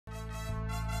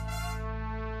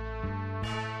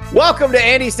Welcome to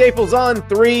Andy Staples on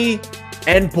 3.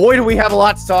 And boy, do we have a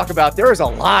lot to talk about. There is a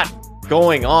lot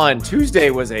going on. Tuesday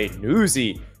was a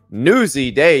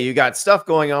newsy day. You got stuff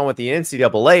going on with the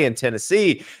NCAA in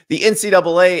Tennessee, the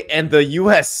NCAA and the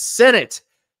U.S. Senate.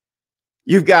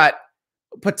 You've got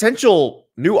a potential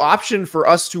new option for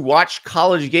us to watch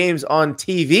college games on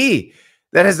TV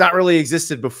that has not really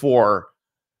existed before.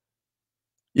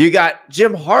 You got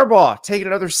Jim Harbaugh taking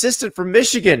another assistant from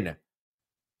Michigan.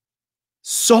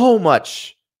 So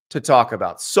much to talk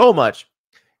about, so much,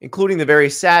 including the very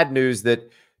sad news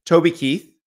that Toby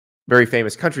Keith, very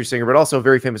famous country singer, but also a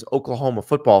very famous Oklahoma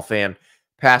football fan,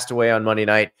 passed away on Monday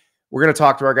night. We're going to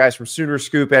talk to our guys from Sooner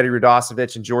Scoop, Eddie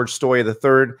Radosevich and George Stoia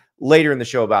III later in the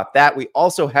show about that. We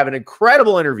also have an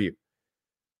incredible interview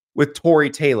with Tory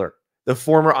Taylor, the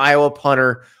former Iowa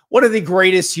punter, one of the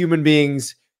greatest human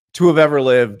beings to have ever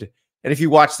lived. And if you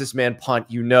watch this man punt,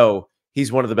 you know he's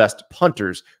one of the best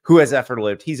punters who has ever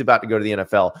lived. He's about to go to the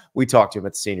NFL. We talked to him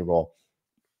at the Senior Bowl.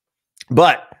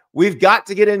 But we've got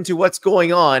to get into what's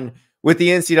going on with the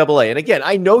NCAA. And again,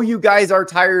 I know you guys are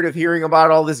tired of hearing about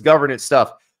all this governance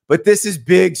stuff, but this is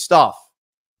big stuff.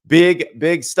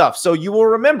 Big stuff. So you will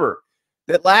remember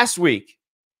that last week,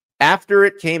 after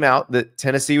it came out that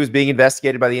Tennessee was being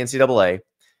investigated by the NCAA,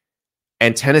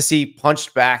 and Tennessee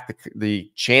punched back, the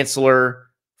chancellor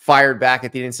fired back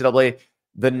at the NCAA,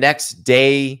 the next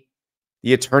day,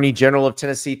 the Attorney General of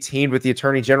Tennessee teamed with the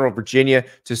Attorney General of Virginia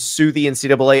to sue the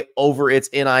NCAA over its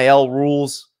NIL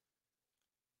rules.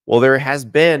 Well, there has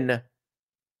been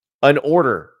an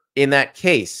order in that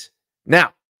case.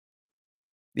 Now,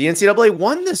 the NCAA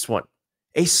won this one.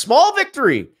 A small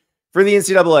victory for the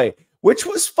NCAA, which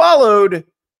was followed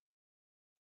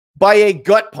by a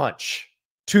gut punch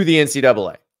to the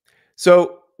NCAA.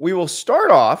 So we will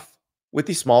start off with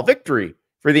the small victory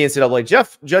for the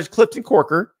NCAA. Judge Clifton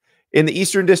Corker in the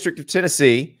Eastern District of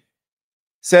Tennessee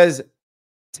says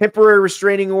temporary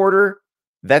restraining order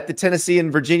that the Tennessee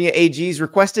and Virginia AGs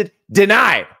requested,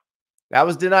 denied. That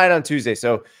was denied on Tuesday.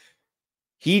 So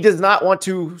he does not want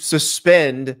to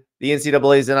suspend the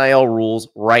NCAA's NIL rules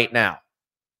right now.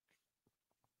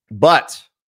 But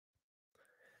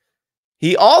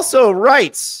he also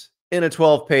writes in a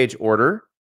 12-page order,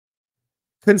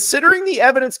 considering the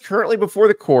evidence currently before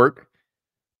the court,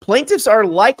 plaintiffs are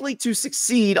likely to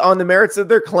succeed on the merits of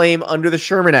their claim under the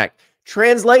Sherman Act.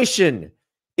 Translation: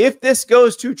 if this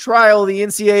goes to trial, the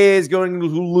NCAA is going to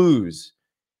lose,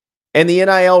 and the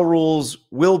NIL rules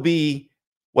will be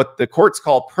what the courts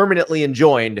call permanently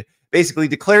enjoined, basically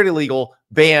declared illegal,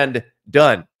 banned,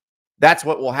 done. That's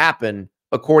what will happen,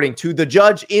 according to the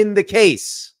judge in the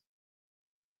case.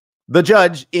 The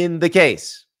judge in the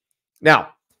case.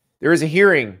 Now, there is a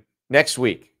hearing next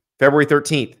week, February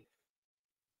 13th,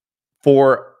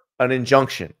 for an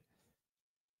injunction.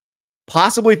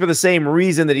 Possibly for the same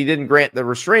reason that he didn't grant the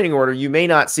restraining order, you may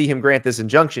not see him grant this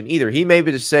injunction either. He may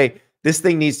just say, this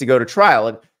thing needs to go to trial.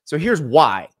 And so here's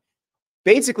why.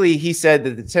 Basically, he said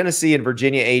that the Tennessee and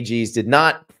Virginia AGs did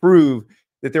not prove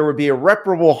that there would be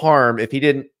irreparable harm if he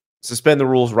didn't suspend the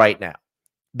rules right now.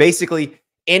 Basically,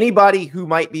 anybody who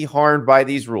might be harmed by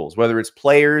these rules, whether it's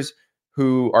players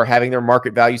who are having their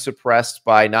market value suppressed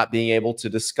by not being able to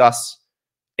discuss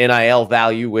NIL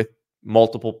value with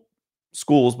multiple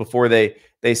schools before they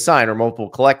sign, or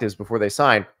multiple collectives before they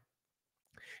sign.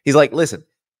 He's like, listen,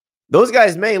 those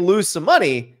guys may lose some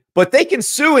money, but they can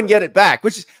sue and get it back,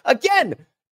 which is, again,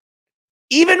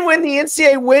 even when the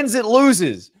NCAA wins, it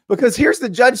loses. Because here's the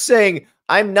judge saying,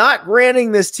 I'm not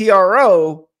granting this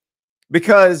TRO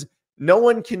because no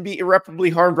one can be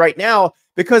irreparably harmed right now,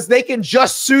 because they can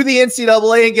just sue the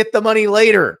NCAA and get the money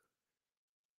later.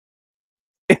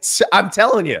 I'm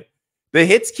telling you, the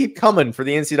hits keep coming for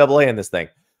the NCAA in this thing.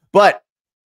 But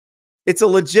it's a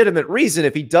legitimate reason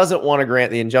if he doesn't want to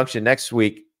grant the injunction next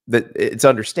week, that it's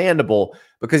understandable,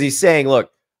 because he's saying,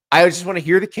 look, I just want to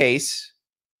hear the case.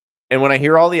 And when I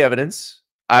hear all the evidence,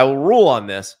 I will rule on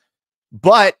this.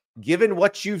 But given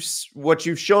what you've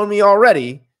shown me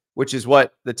already, which is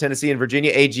what the Tennessee and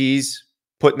Virginia AGs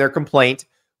put in their complaint,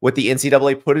 what the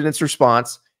NCAA put in its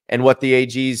response, and what the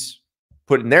AGs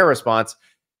put in their response,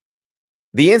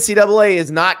 the NCAA is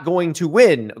not going to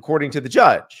win, according to the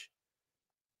judge.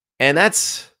 And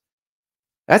that's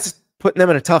putting them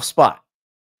in a tough spot,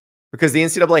 because the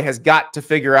NCAA has got to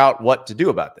figure out what to do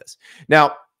about this.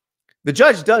 Now, the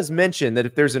judge does mention that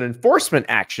if there's an enforcement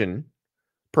action,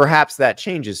 perhaps that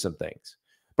changes some things.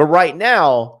 But right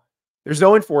now, there's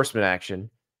no enforcement action.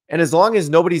 And as long as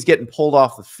nobody's getting pulled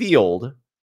off the field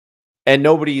and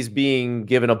nobody's being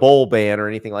given a bowl ban or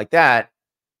anything like that,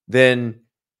 then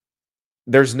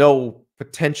there's no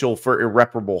potential for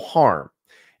irreparable harm.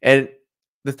 And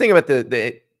the thing about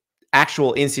the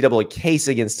actual NCAA case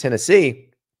against Tennessee,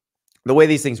 the way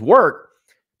these things work,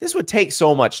 this would take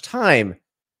so much time.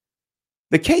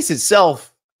 The case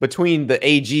itself between the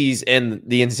AGs and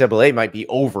the NCAA might be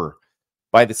over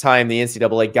by the time the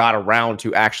NCAA got around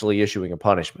to actually issuing a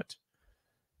punishment.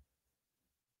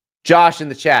 Josh in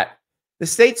the chat, the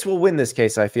states will win this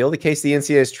case, I feel. The case the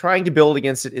NCAA is trying to build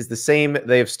against it is the same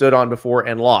they have stood on before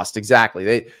and lost.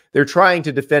 Exactly. They're trying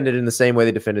to defend it in the same way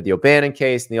they defended the O'Bannon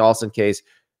case and the Alston case.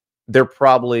 They're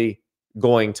probably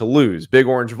going to lose. Big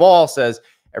Orange Vol says,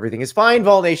 everything is fine.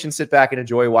 Vol Nation, sit back and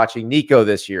enjoy watching Nico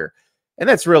this year. And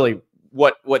that's really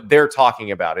what they're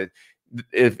talking about.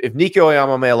 If Nico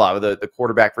Iamaleava, the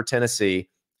quarterback for Tennessee,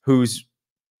 whose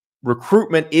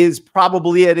recruitment is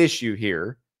probably at issue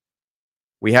here,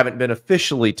 we haven't been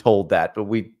officially told that, but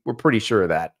we're pretty sure of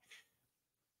that.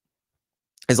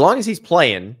 As long as he's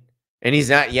playing and he's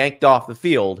not yanked off the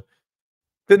field,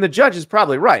 then the judge is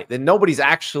probably right. Then nobody's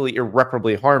actually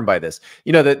irreparably harmed by this.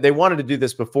 You know, that they wanted to do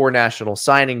this before National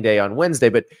Signing Day on Wednesday,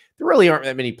 but there really aren't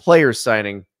that many players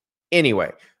signing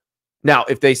anyway. Now,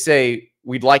 if they say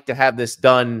we'd like to have this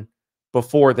done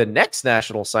before the next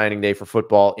National Signing Day for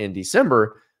football in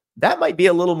December, that might be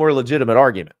a little more legitimate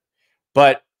argument.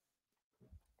 But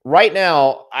right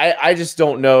now, I just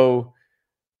don't know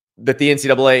that the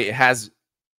NCAA has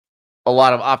a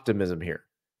lot of optimism here.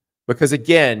 Because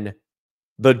again,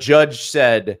 the judge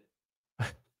said,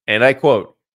 and I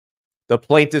quote, the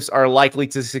plaintiffs are likely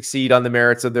to succeed on the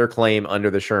merits of their claim under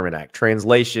the Sherman Act.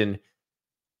 Translation,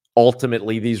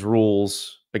 ultimately, these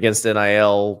rules against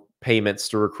NIL payments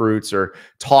to recruits or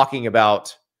talking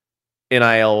about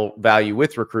NIL value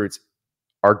with recruits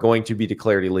are going to be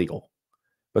declared illegal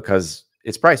because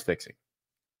it's price fixing.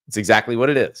 It's exactly what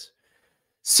it is.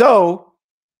 So,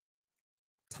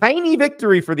 tiny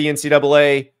victory for the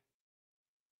NCAA.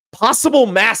 Possible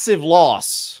massive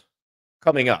loss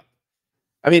coming up.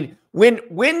 I mean,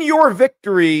 when your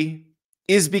victory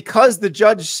is because the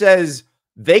judge says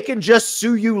they can just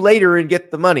sue you later and get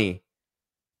the money,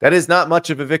 that is not much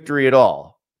of a victory at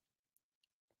all.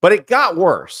 But it got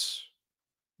worse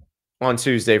on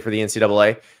Tuesday for the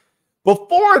NCAA.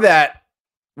 Before that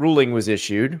ruling was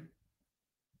issued,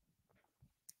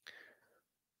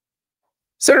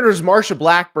 Senators Marsha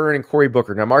Blackburn and Cory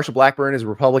Booker. Now, Marsha Blackburn is a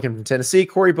Republican from Tennessee.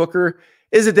 Cory Booker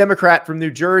is a Democrat from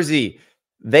New Jersey.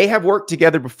 They have worked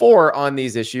together before on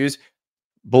these issues.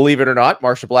 Believe it or not,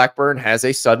 Marsha Blackburn has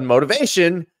a sudden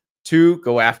motivation to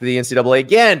go after the NCAA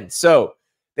again. So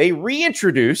they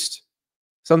reintroduced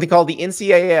something called the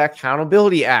NCAA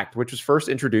Accountability Act, which was first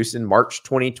introduced in March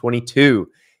 2022.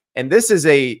 And this is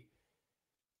a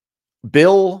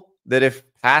bill that, if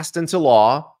passed into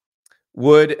law,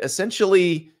 would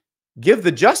essentially give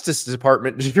the Justice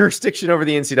Department jurisdiction over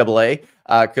the NCAA,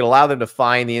 could allow them to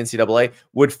fine the NCAA,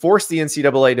 would force the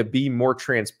NCAA to be more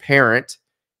transparent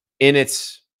in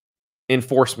its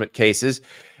enforcement cases.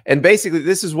 And basically,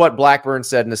 this is what Blackburn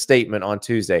said in a statement on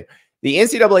Tuesday. The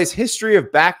NCAA's history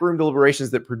of backroom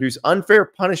deliberations that produce unfair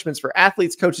punishments for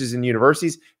athletes, coaches, and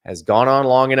universities has gone on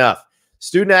long enough.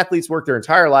 Student athletes work their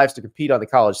entire lives to compete on the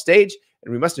college stage,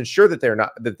 and we must ensure that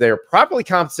they're properly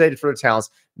compensated for their talents,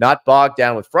 not bogged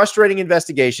down with frustrating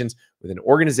investigations with an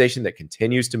organization that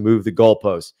continues to move the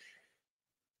goalposts.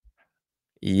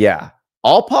 Yeah,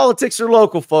 all politics are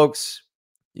local, folks.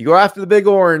 You go after the Big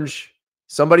Orange,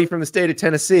 somebody from the state of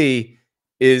Tennessee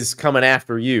is coming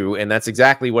after you, and that's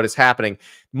exactly what is happening.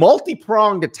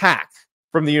 Multi-pronged attack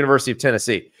from the University of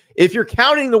Tennessee. If you're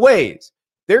counting the ways,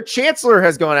 their chancellor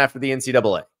has gone after the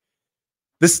NCAA.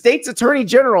 The state's attorney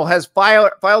general has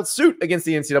filed suit against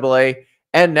the NCAA,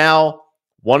 and now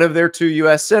one of their two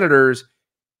U.S. senators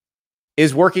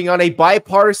is working on a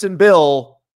bipartisan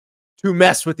bill to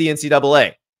mess with the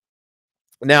NCAA.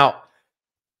 Now,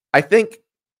 I think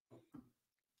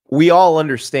we all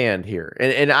understand here,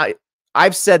 and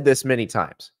I've said this many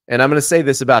times, and I'm going to say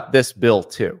this about this bill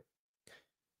too.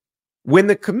 When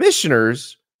the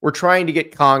commissioners were trying to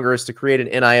get Congress to create an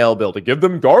NIL bill to give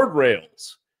them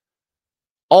guardrails,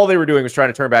 all they were doing was trying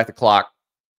to turn back the clock,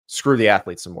 screw the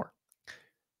athletes some more.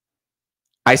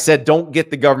 I said, don't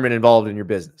get the government involved in your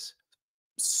business.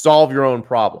 Solve your own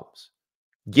problems.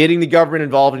 Getting the government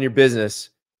involved in your business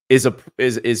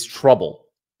is trouble.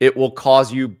 It will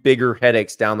cause you bigger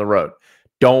headaches down the road.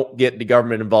 Don't get the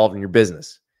government involved in your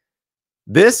business.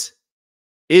 This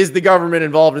is the government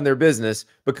involved in their business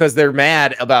because they're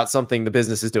mad about something the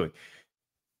business is doing.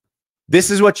 This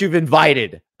is what you've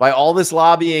invited by all this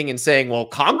lobbying and saying, well,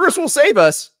 Congress will save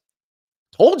us.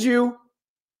 Told you.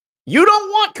 You don't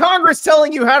want Congress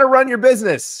telling you how to run your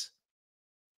business.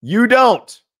 You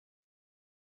don't.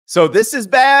 So this is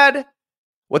bad.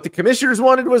 What the commissioners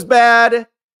wanted was bad.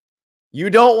 You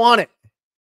don't want it.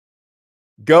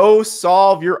 Go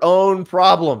solve your own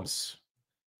problems.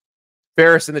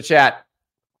 Ferris in the chat.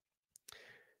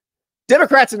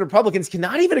 Democrats and Republicans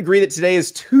cannot even agree that today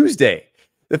is Tuesday.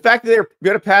 The fact that they're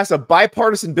going to pass a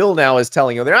bipartisan bill now is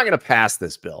telling you they're not going to pass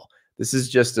this bill. This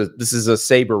is a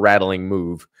saber rattling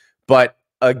move. But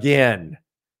again,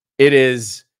 it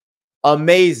is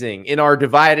amazing in our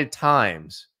divided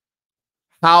times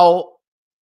how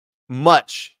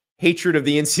much hatred of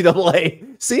the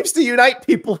NCAA seems to unite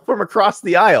people from across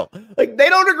the aisle. Like, they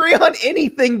don't agree on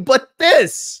anything but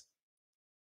this.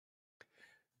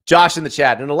 Josh in the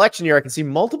chat, in an election year, I can see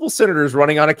multiple senators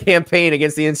running on a campaign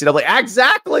against the NCAA.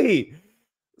 Exactly.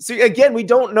 So again, we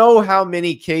don't know how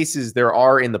many cases there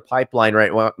are in the pipeline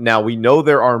right now. We know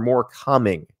there are more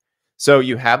coming. So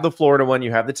you have the Florida one,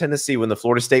 you have the Tennessee one, the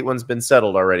Florida State one's been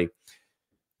settled already.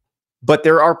 But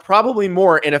there are probably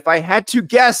more. And if I had to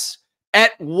guess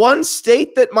at one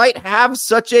state that might have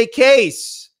such a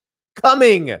case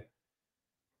coming,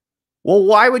 well,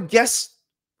 why would guess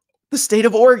the state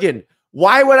of Oregon?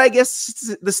 Why would I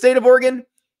guess the state of Oregon?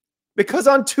 Because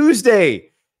on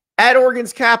Tuesday at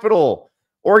Oregon's Capitol,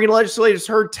 Oregon legislators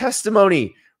heard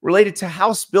testimony related to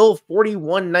House Bill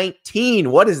 4119.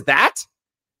 What is that?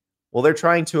 Well, they're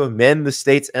trying to amend the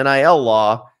state's NIL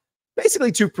law,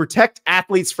 basically to protect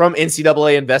athletes from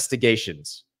NCAA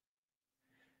investigations.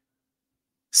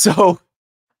 So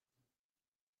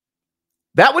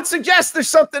that would suggest there's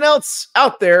something else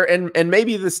out there, and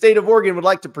maybe the state of Oregon would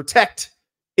like to protect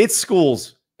its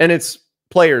schools and its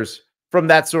players from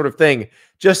that sort of thing,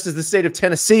 just as the state of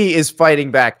Tennessee is fighting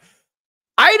back.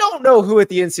 I don't know who at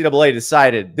the NCAA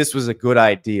decided this was a good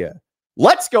idea.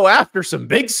 Let's go after some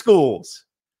big schools.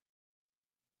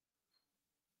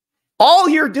 All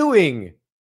you're doing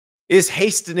is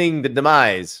hastening the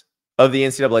demise of the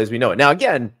NCAA as we know it. Now,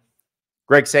 again,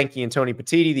 Greg Sankey and Tony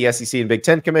Petitti, the SEC and Big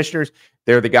Ten commissioners,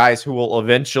 they're the guys who will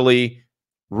eventually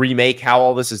remake how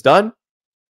all this is done.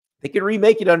 They can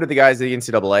remake it under the guise of the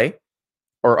NCAA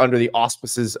or under the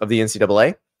auspices of the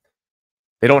NCAA.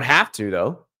 They don't have to,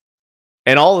 though.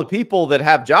 And all the people that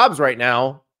have jobs right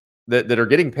now that are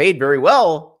getting paid very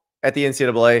well at the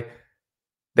NCAA,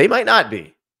 they might not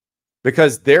be,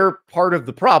 because they're part of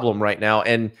the problem right now.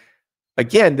 And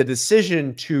again, the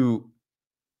decision to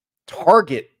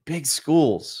target big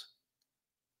schools,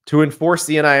 to enforce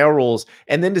the NIL rules,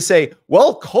 and then to say,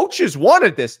 well, coaches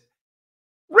wanted this.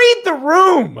 Read the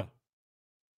room.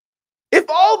 If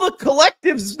all the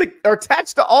collectives that are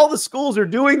attached to all the schools are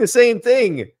doing the same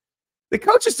thing, the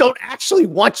coaches don't actually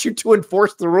want you to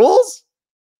enforce the rules.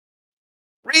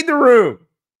 Read the room.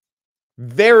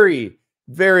 Very,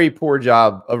 very poor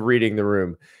job of reading the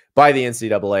room by the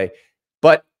NCAA.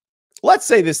 But let's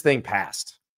say this thing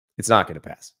passed. It's not going to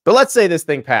pass. But let's say this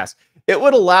thing passed. It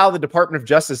would allow the Department of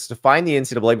Justice to fine the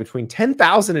NCAA between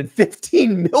 $10,000 and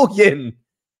 $15 million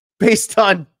based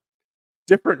on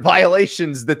different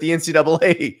violations that the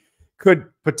NCAA could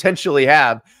potentially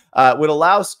have. Would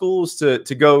allow schools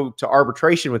to go to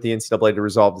arbitration with the NCAA to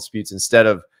resolve disputes instead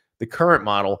of the current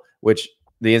model, which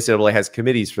the NCAA has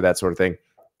committees for that sort of thing.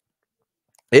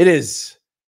 It is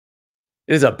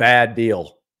a bad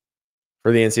deal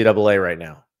for the NCAA right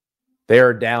now. They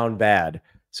are down bad.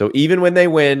 So even when they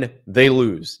win, they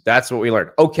lose. That's what we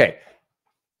learned. Okay,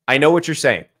 I know what you're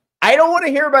saying. I don't want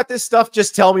to hear about this stuff.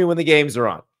 Just tell me when the games are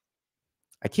on.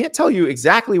 I can't tell you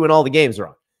exactly when all the games are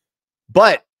on.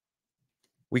 But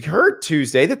we heard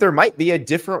Tuesday that there might be a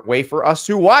different way for us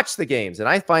to watch the games. And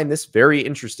I find this very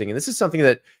interesting. And this is something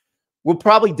that we'll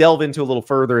probably delve into a little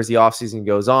further as the offseason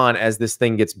goes on, as this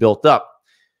thing gets built up.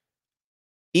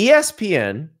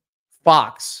 ESPN,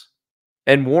 Fox,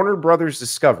 and Warner Brothers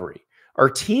Discovery are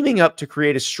teaming up to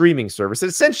create a streaming service that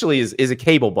essentially is a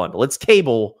cable bundle. It's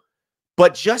cable,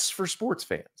 but just for sports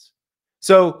fans.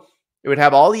 So it would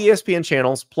have all the ESPN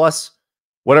channels plus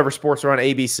whatever sports are on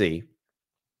ABC.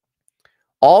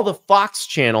 All the Fox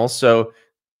channels, so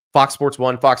Fox Sports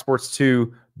 1, Fox Sports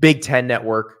 2, Big Ten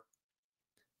Network,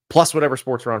 plus whatever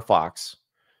sports are on Fox.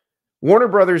 Warner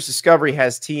Brothers Discovery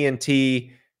has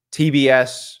TNT,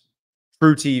 TBS,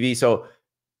 True TV, so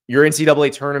your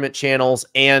NCAA tournament channels,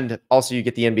 and also you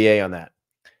get the NBA on that.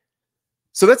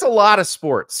 So that's a lot of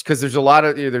sports, because there's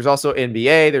also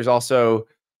NBA, there's also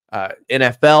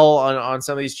NFL on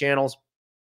some of these channels.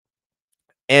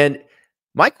 And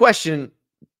my question,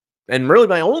 and really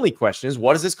my only question, is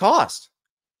what does this cost?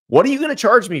 What are you going to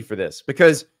charge me for this?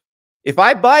 Because if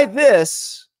I buy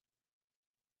this,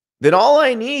 then all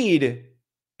I need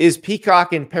is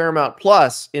Peacock and Paramount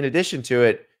Plus in addition to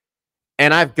it,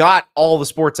 and I've got all the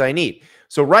sports I need.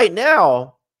 So right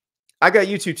now, I got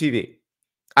YouTube TV.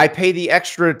 I pay the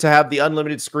extra to have the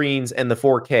unlimited screens and the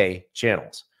 4K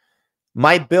channels.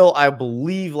 My bill, I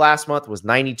believe, last month was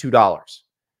 $92.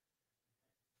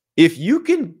 If you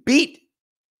can beat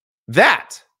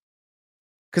that,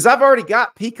 because I've already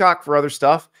got Peacock for other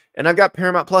stuff, and I've got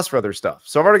Paramount Plus for other stuff.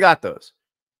 So I've already got those.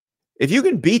 If you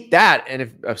can beat that,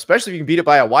 and especially if you can beat it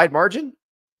by a wide margin,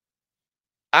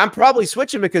 I'm probably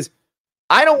switching because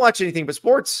I don't watch anything but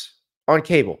sports on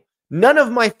cable. None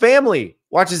of my family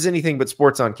watches anything but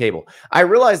sports on cable. I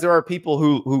realize there are people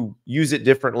who use it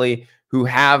differently, who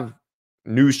have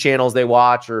news channels they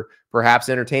watch or perhaps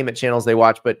entertainment channels they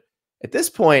watch. But at this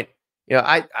point,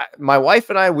 my wife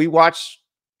and I, we watch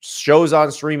shows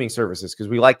on streaming services because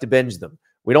we like to binge them.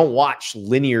 We don't watch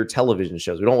linear television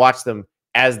shows. We don't watch them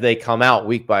as they come out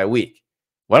week by week.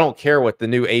 Well, I don't care what the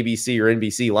new ABC or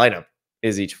NBC lineup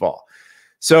is each fall.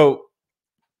 So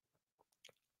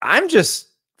I'm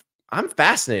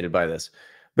fascinated by this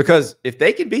because if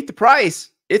they can beat the price,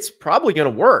 it's probably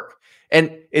going to work.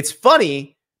 And it's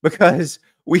funny because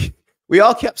we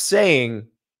all kept saying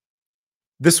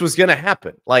this was going to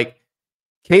happen. Like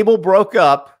cable broke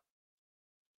up,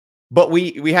 but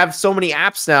we have so many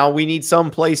apps now. We need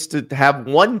some place to have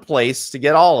one place to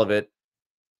get all of it,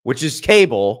 which is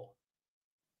cable.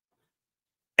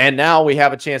 And now we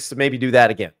have a chance to maybe do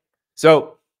that again.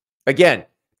 So again,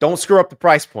 don't screw up the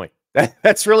price point.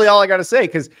 That's really all I got to say,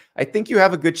 because I think you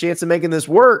have a good chance of making this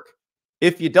work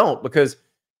if you don't, because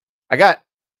I got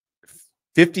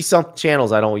 50-something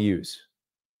channels I don't use,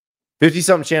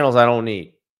 50-something channels I don't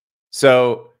need.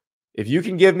 So if you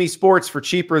can give me sports for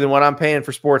cheaper than what I'm paying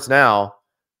for sports now,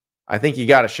 I think you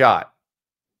got a shot.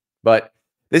 But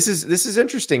this is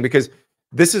interesting because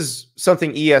this is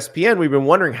something ESPN, we've been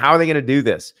wondering, how are they going to do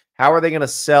this? How are they going to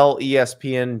sell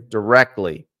ESPN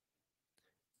directly?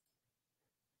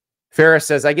 Ferris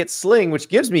says, I get Sling, which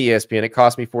gives me ESPN. It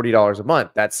costs me $40 a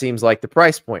month. That seems like the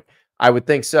price point. I would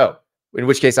think so. In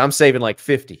which case, I'm saving like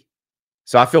 $50.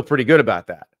 So I feel pretty good about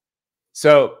that.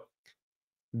 So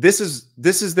this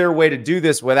is their way to do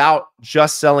this without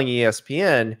just selling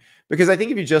ESPN, because I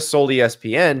think if you just sold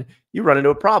ESPN, you run into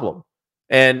a problem.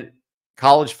 And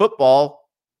college football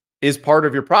is part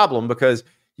of your problem because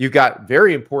you've got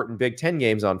very important Big Ten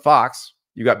games on Fox.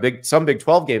 You've got some Big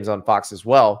 12 games on Fox as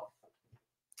well.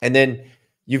 And then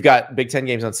you've got Big Ten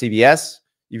games on CBS.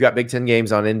 You've got Big Ten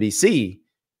games on NBC.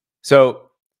 So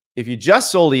if you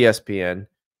just sold ESPN,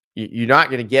 you're not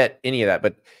going to get any of that.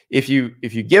 But if you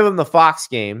give them the Fox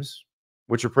games,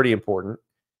 which are pretty important,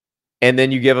 and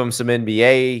then you give them some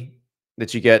NBA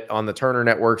that you get on the Turner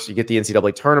networks, you get the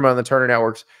NCAA tournament on the Turner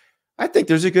networks, I think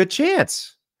there's a good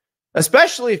chance,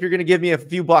 especially if you're going to give me a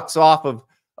few bucks off of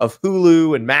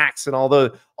Hulu and Max and all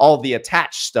the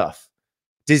attached stuff,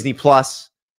 Disney Plus.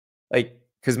 Like,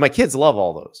 because my kids love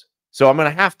all those. So I'm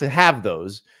going to have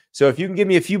those. So if you can give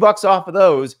me a few bucks off of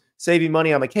those, saving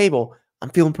money on my cable, I'm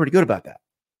feeling pretty good about that.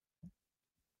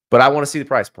 But I want to see the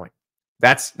price point.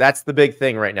 That's the big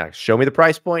thing right now. Show me the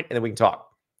price point, and then we can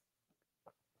talk.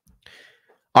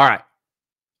 All right.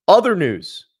 Other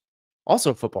news,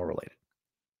 also football related.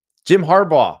 Jim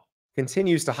Harbaugh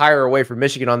continues to hire away from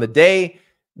Michigan on the day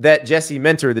that Jesse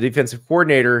Minter, the defensive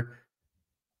coordinator,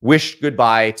 wished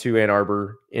goodbye to Ann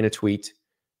Arbor in a tweet.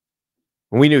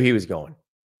 We knew he was going.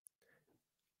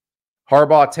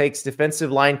 Harbaugh takes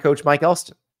defensive line coach Mike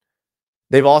Elston.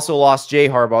 They've also lost Jay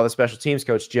Harbaugh, the special teams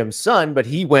coach, Jim's son, but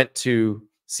he went to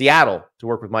Seattle to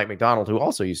work with Mike McDonald, who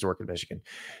also used to work in Michigan.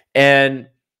 And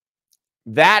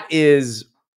that is,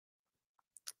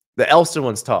 the Elston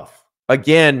one's tough.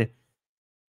 Again,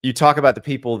 you talk about the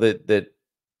people that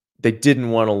they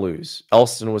didn't want to lose.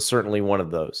 Elston was certainly one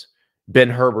of those. Ben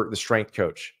Herbert, the strength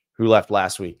coach, who left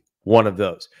last week, one of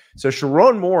those. So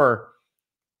Sharon Moore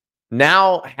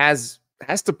now has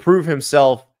to prove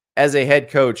himself as a head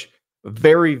coach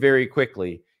very, very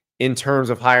quickly in terms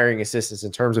of hiring assistants,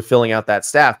 in terms of filling out that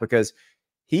staff, because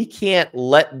he can't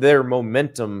let their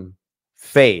momentum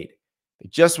fade. They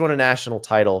just won a national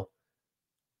title.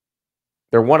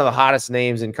 They're one of the hottest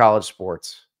names in college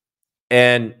sports.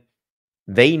 And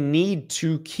they need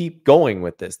to keep going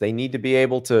with this. They need to be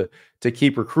able to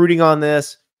keep recruiting on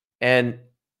this. And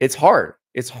it's hard.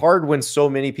 It's hard when so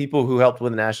many people who helped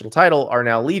win the national title are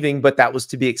now leaving, but that was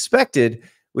to be expected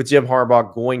with Jim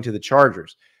Harbaugh going to the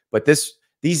Chargers. But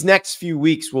these next few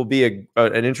weeks will be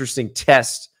an interesting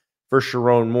test for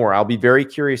Sharon Moore. I'll be very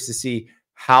curious to see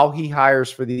how he hires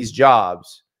for these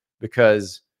jobs,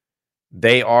 because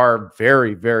they are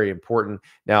very, very important.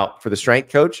 Now, for the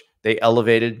strength coach, they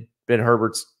elevated Ben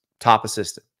Herbert's top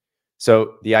assistant.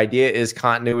 So the idea is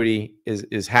continuity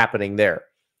is happening there.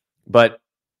 But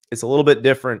it's a little bit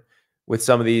different with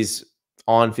some of these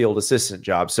on-field assistant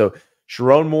job. So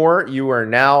Sharon Moore, you are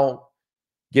now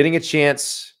getting a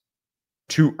chance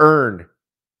to earn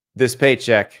this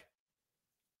paycheck.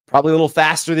 Probably a little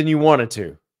faster than you wanted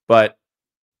to, but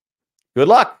good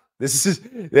luck. This is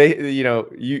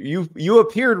you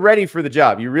appeared ready for the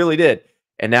job. You really did.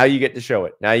 And now you get to show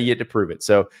it. Now you get to prove it.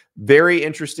 So very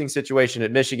interesting situation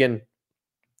at Michigan.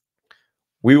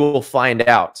 We will find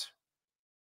out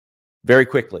very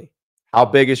quickly. How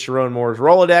big is Sharon Moore's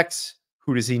Rolodex?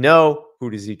 Who does he know? Who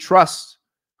does he trust?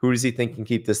 Who does he think can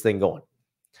keep this thing going?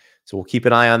 So we'll keep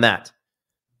an eye on that.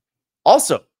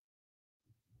 Also,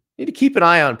 need to keep an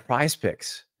eye on Prize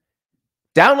Picks.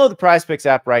 Download the Prize Picks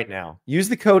app right now. Use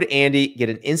the code Andy. Get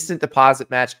an instant deposit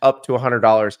match up to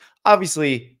 $100.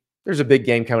 Obviously, there's a big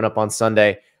game coming up on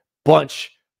Sunday.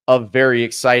 Bunch of very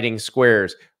exciting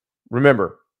squares.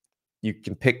 Remember, you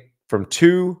can pick from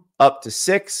 2 up to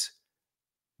 6.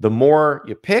 The more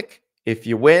you pick, if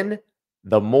you win,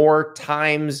 the more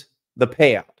times the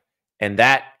payout. And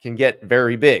that can get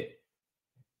very big.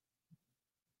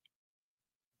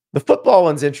 The football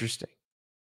one's interesting.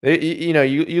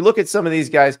 You look at some of these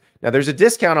guys. Now, there's a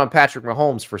discount on Patrick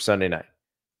Mahomes for Sunday night.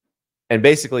 And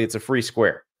basically, it's a free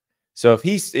square. So if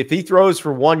he throws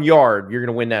for 1 yard, you're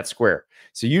going to win that square.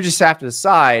 So you just have to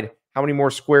decide how many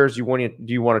more squares do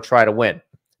you want to try to win.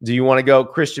 Do you want to go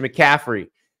Christian McCaffrey,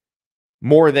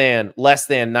 more than, less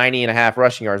than 90.5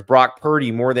 rushing yards? Brock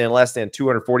Purdy, more than, less than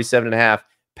 247.5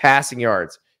 passing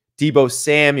yards. Deebo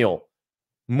Samuel,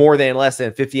 more than, less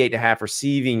than 58.5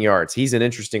 receiving yards. He's an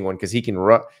interesting one because he can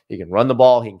run the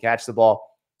ball, he can catch the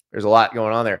ball. There's a lot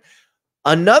going on there.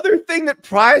 Another thing that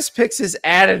Prize Picks has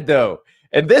added, though,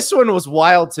 and this one was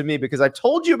wild to me because I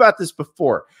told you about this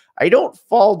before. I don't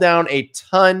fall down a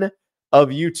ton of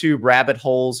YouTube rabbit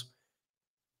holes,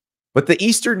 but the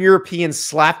Eastern European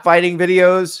slap fighting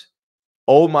videos,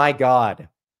 oh my God.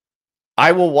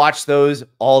 I will watch those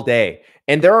all day.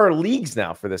 And there are leagues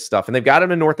now for this stuff, and they've got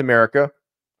them in North America.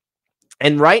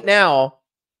 And right now,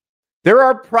 there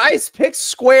are Prize Picks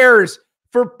squares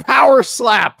for power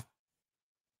slap.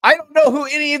 I don't know who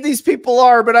any of these people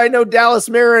are, but I know Dallas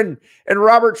Marin and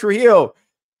Robert Trujillo.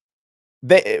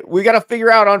 We got to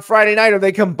figure out on Friday night, are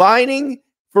they combining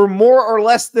for more or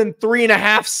less than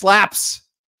 3.5 slaps?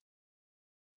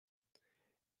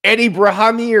 Eddie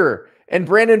Brahamir and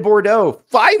Brandon Bordeaux,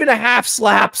 5.5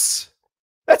 slaps.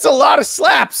 That's a lot of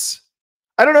slaps.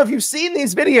 I don't know if you've seen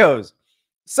these videos.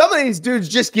 Some of these dudes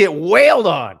just get wailed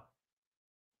on.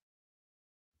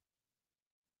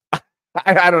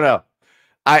 I don't know.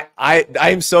 I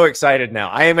am so excited now.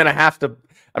 I'm going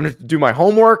to do my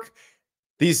homework.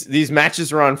 These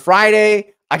matches are on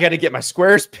Friday. I got to get my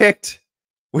squares picked.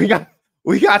 We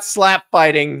got slap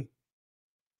fighting.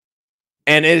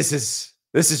 And this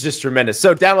is just tremendous.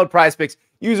 So download Prize Picks,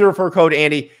 use the refer code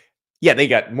Andy. Yeah, they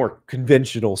got more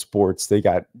conventional sports. They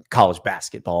got college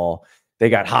basketball. They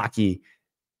got hockey.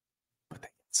 But they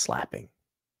got slapping.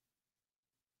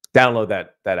 Download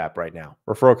that app right now.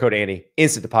 Referral code Andy.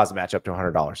 Instant deposit match up to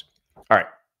 $100. All right.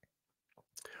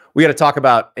 We got to talk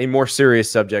about a more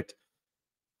serious subject.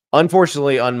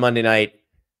 Unfortunately, on Monday night,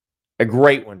 a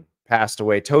great one passed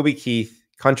away. Toby Keith,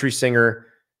 country singer,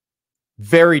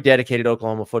 very dedicated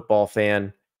Oklahoma football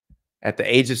fan at the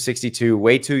age of 62,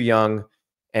 way too young.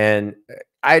 And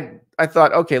I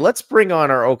thought, okay, let's bring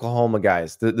on our Oklahoma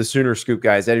guys, the Sooner Scoop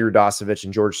guys, Eddie Radosevich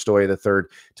and George Stoia III,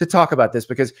 to talk about this,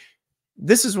 because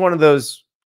this is one of those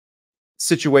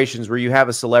situations where you have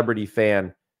a celebrity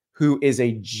fan who is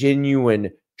a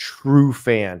genuine, true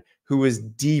fan, who is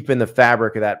deep in the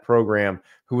fabric of that program,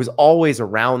 who was always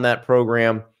around that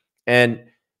program. And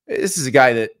this is a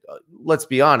guy that, let's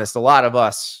be honest, a lot of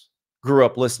us grew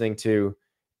up listening to.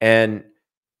 And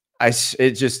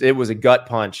it was a gut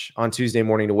punch on Tuesday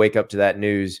morning to wake up to that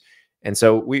news. And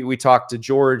so we talked to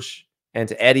George and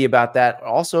to Eddie about that,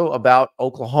 also about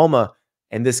Oklahoma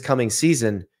and this coming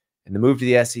season and the move to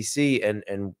the SEC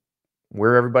and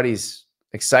where everybody's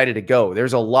excited to go.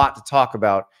 There's a lot to talk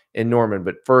about in Norman,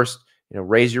 but first,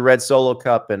 raise your red Solo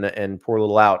cup and pour a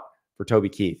little out for Toby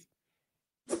Keith.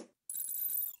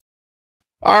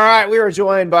 All right, we are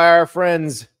joined by our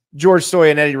friends George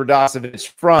Stoia and Eddie Radosevich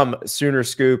from Sooner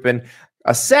Scoop, and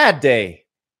a sad day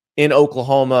in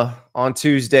Oklahoma on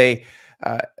Tuesday,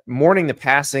 mourning the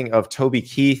passing of Toby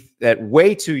Keith at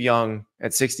way too young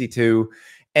at 62.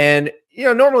 And,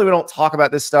 normally we don't talk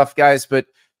about this stuff, guys, but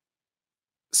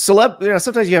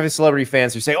sometimes you have celebrity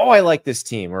fans who say, oh, I like this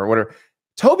team or whatever.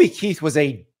 Toby Keith was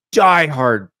a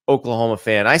diehard Oklahoma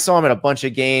fan. I saw him at a bunch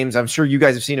of games. I'm sure you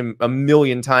guys have seen him a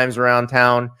million times around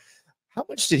town. How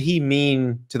much did he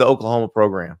mean to the Oklahoma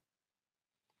program?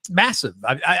 massive.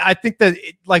 I think that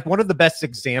like one of the best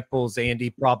examples, Andy,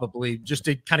 probably just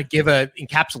to kind of give a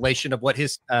encapsulation of what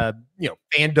his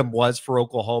fandom was for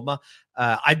Oklahoma.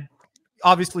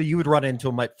 Obviously you would run into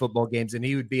him at football games, and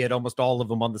he would be at almost all of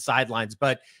them on the sidelines.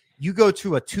 But you go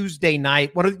to a Tuesday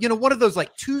night, one of those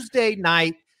like Tuesday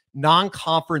night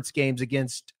non-conference games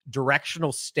against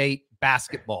directional state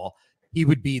basketball, he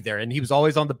would be there. And he was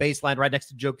always on the baseline right next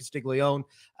to Joe Castiglione.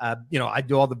 I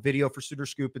do all the video for Sooner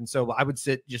Scoop. And so I would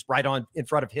sit just right on in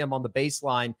front of him on the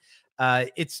baseline.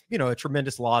 It's, a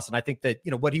tremendous loss. And I think that,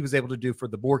 what he was able to do for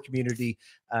the Boer community,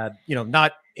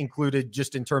 not included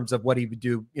just in terms of what he would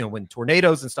do, when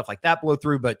tornadoes and stuff like that blow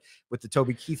through, but with the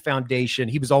Toby Keith Foundation,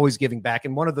 he was always giving back.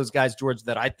 And one of those guys, George,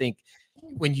 that I think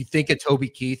when you think of Toby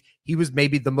Keith, he was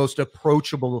maybe the most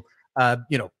approachable,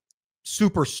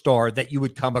 superstar that you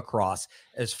would come across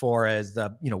as far as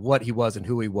what he was and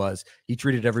who he was. He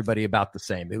treated everybody about the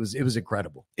same. It was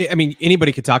incredible. I mean,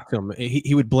 anybody could talk to him.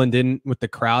 He would blend in with the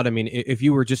crowd. I mean, if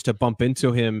you were just to bump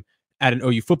into him at an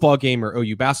OU football game or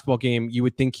OU basketball game, you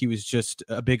would think he was just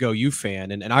a big OU fan.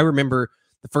 And I remember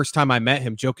the first time I met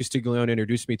him, Joe Castiglione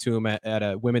introduced me to him at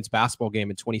a women's basketball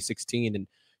game in 2016 and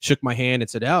shook my hand and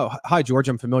said, "Oh, hi, George.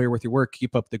 I'm familiar with your work.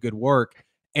 Keep up the good work."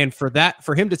 And for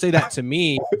him to say that to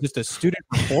me, just a student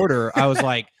reporter, I was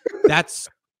like, that's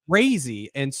crazy.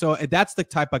 And so that's the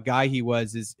type of guy he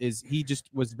was, is he just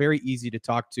was very easy to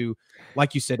talk to.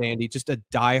 Like you said, Andy, just a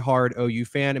diehard OU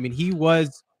fan. I mean, he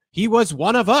was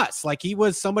one of us. Like, he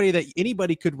was somebody that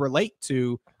anybody could relate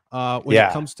to when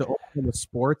it comes to Oklahoma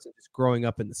sports and just growing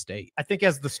up in the state. I think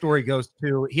as the story goes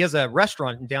too, he has a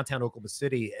restaurant in downtown Oklahoma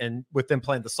City, and with them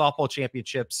playing the softball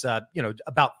championships,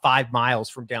 about 5 miles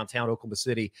from downtown Oklahoma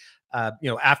City,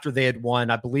 after they had won,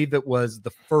 I believe it was the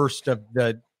first of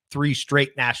the 3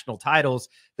 straight national titles,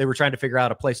 they were trying to figure out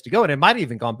a place to go. And it might have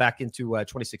even gone back into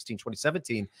 2016,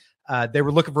 2017. They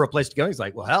were looking for a place to go. He's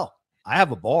like, well, hell, I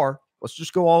have a bar. Let's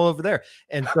just go all over there.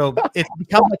 And so it's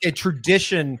become like a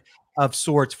tradition of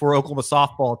sorts for Oklahoma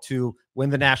softball to win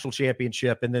the national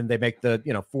championship, and then they make the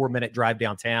 4-minute drive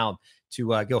downtown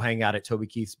to go hang out at Toby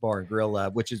Keith's Bar and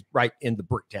Grill, which is right in the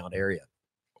Bricktown area.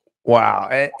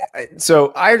 Wow.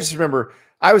 So I just remember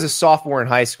I was a sophomore in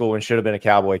high school when Should Have Been a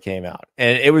Cowboy came out,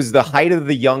 and it was the height of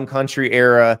the young country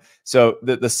era. So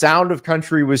the sound of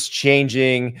country was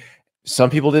changing. Some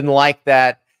people didn't like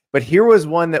that, but here was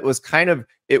one that was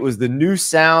it was the new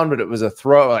sound, but it was a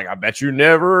throw. Like, I bet you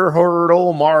never heard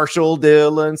old Marshall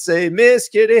Dillon say, "Miss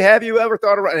Kitty, have you ever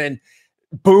thought about it?" And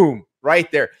boom,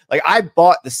 right there. Like, I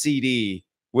bought the CD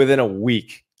within a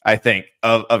week, I think,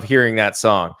 of hearing that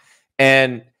song.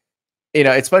 And,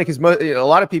 it's funny because a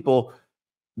lot of people,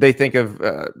 they think of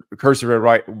Cursive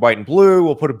Red, White, and Blue.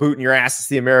 We'll put a boot in your ass. It's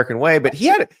the American way. But he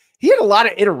had a lot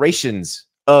of iterations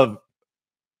of,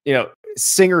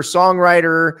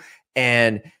 singer-songwriter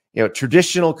and,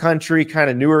 traditional country, kind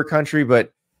of newer country.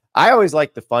 But I always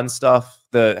like the fun stuff.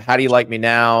 The How Do You Like Me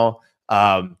Now?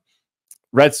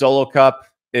 Red Solo Cup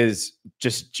is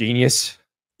just genius.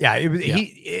 Yeah.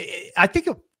 I think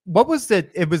what was that?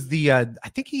 It was I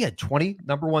think he had 20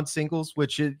 #1 singles,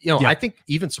 which is, I think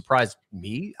even surprised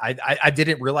me. I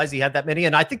didn't realize he had that many.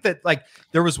 And I think that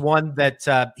there was one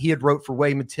that he had wrote for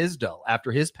Wayman Tisdale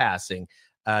after his passing,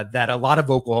 that a lot of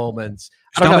Oklahomans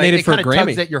nominated for a Grammy.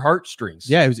 Tugs at your heartstrings.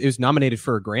 Yeah, it was nominated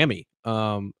for a Grammy.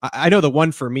 I know the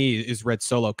one for me is Red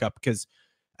Solo Cup, because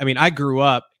I grew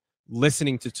up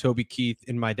listening to Toby Keith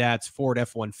in my dad's Ford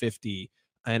F-150,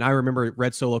 and I remember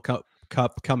Red Solo Cup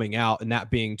coming out and that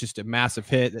being just a massive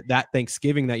hit. That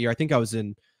Thanksgiving that year, I think I was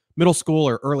in middle school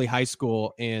or early high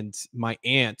school, and my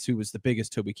aunt, who was the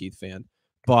biggest Toby Keith fan,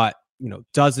 bought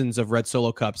dozens of Red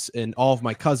Solo Cups, and all of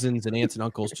my cousins and aunts and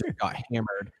uncles just got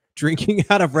hammered drinking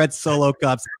out of Red Solo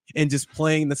Cups and just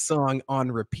playing the song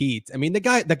on repeat. I mean, the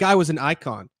guy was an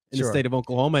icon in the state of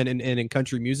Oklahoma and in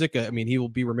country music. I mean, he will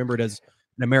be remembered as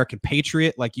an American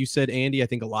patriot, like you said, Andy. I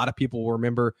think a lot of people will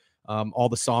remember all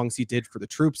the songs he did for the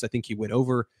troops. I think he went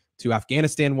over to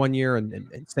Afghanistan one year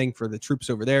and sang for the troops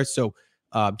over there. So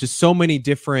just so many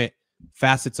different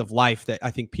facets of life that I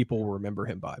think people will remember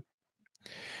him by.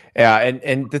 Yeah,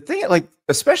 and the thing,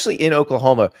 especially in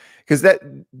Oklahoma, because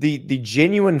the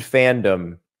genuine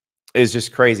fandom is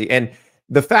just crazy. And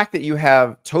the fact that you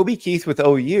have Toby Keith with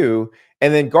OU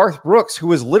and then Garth Brooks, who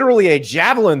was literally a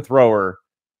javelin thrower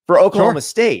for Oklahoma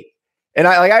State. And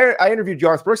I interviewed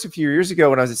Garth Brooks a few years ago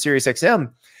when I was at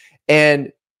SiriusXM,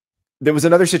 and there was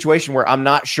another situation where I'm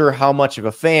not sure how much of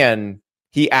a fan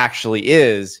he actually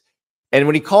is. And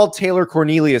when he called Taylor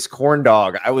Cornelius corn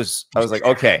dog, I was like,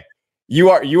 okay, you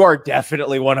are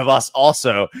definitely one of us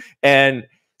also. And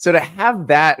so to have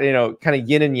that, kind of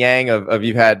yin and yang of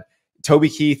you've had Toby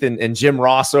Keith and Jim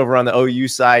Ross over on the OU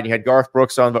side. You had Garth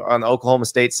Brooks on the Oklahoma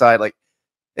State side. Like,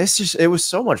 it was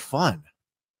so much fun.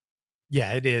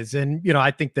 Yeah, it is. And,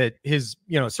 I think that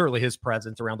certainly his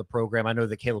presence around the program. I know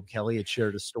that Caleb Kelly had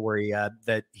shared a story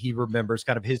that he remembers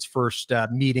kind of his first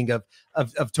meeting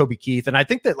of Toby Keith. And I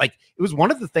think that, like, it was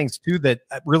one of the things too that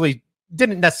really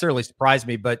didn't necessarily surprise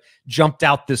me, but jumped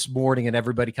out this morning, and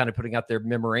everybody kind of putting out their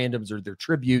memorandums or their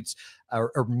tributes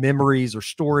or memories or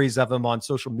stories of him on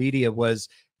social media, was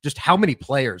just how many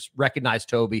players recognized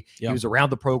Toby. Yep. He was around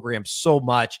the program so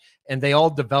much, and they all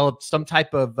developed some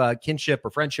type of kinship or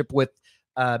friendship with,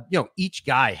 each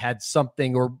guy had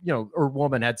something, or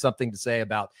woman had something to say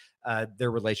about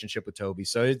their relationship with Toby.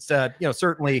 So it's,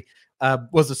 certainly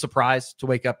was a surprise to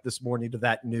wake up this morning to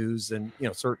that news, and,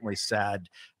 certainly sad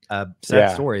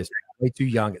story. Is way too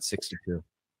young at 62.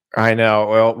 I know.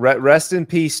 Well, rest in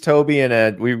peace, Toby and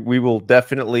Ed. We will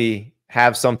definitely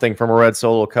have something from a Red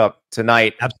Solo Cup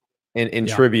tonight in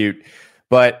tribute.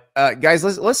 But guys,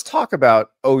 let's talk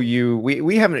about OU.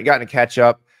 We haven't gotten to catch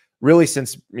up really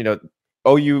since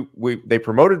OU. They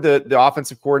promoted the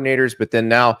offensive coordinators, but then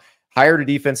now hired a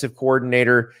defensive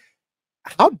coordinator.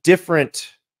 How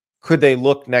different could they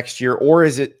look next year, or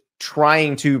is it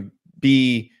trying to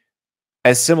be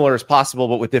as similar as possible,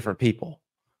 but with different people?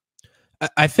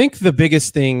 I think the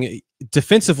biggest thing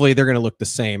defensively, they're going to look the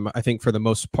same, I think, for the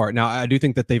most part. Now, I do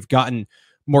think that they've gotten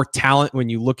more talent when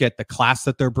you look at the class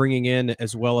that they're bringing in,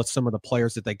 as well as some of the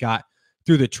players that they got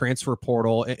through the transfer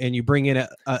portal. And you bring in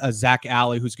a Zach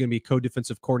Alley, who's going to be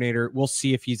co-defensive coordinator. We'll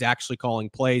see if he's actually calling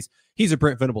plays. He's a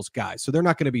Brent Venables guy, so they're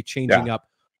not going to be changing up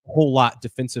a whole lot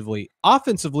defensively.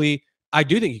 Offensively, I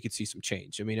do think you could see some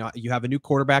change. I mean, you have a new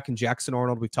quarterback in Jackson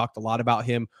Arnold. We've talked a lot about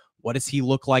him. What does he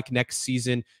look like next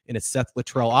season in a Seth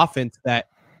Luttrell offense that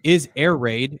is air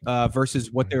raid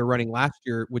versus what they were running last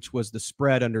year, which was the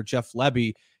spread under Jeff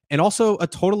Lebby, and also a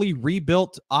totally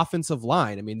rebuilt offensive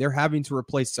line. I mean, they're having to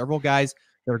replace several guys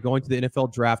that are going to the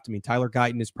NFL draft. I mean, Tyler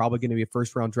Guyton is probably going to be a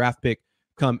first-round draft pick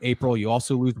come April. You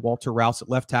also lose Walter Rouse at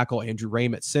left tackle, Andrew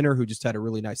Rame at center, who just had a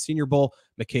really nice Senior Bowl,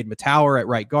 McCade Matauer at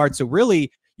right guard. So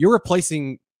really, you're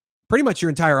replacing pretty much your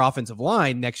entire offensive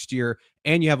line next year,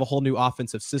 and you have a whole new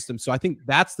offensive system. So I think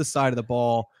that's the side of the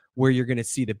ball where you're going to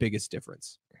see the biggest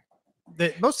difference.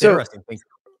 The most interesting thing.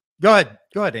 Go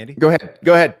ahead, Andy. Go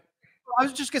ahead. I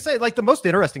was just going to say, like, the most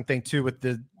interesting thing too with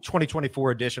the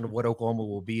 2024 edition of what Oklahoma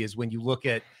will be is when you look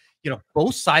at,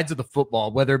 both sides of the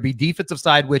football, whether it be defensive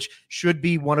side, which should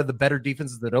be one of the better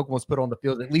defenses that Oklahoma's put on the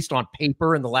field, at least on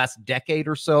paper, in the last decade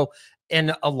or so.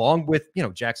 And along with,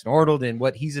 Jackson Arnold and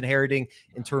what he's inheriting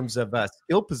in terms of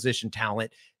skill position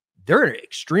talent, they're an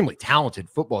extremely talented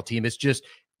football team. It's just,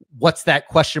 what's that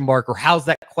question mark, or how's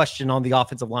that question on the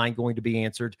offensive line going to be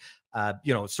answered?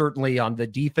 Certainly on the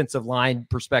defensive line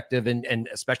perspective, and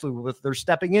especially with they're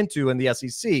stepping into in the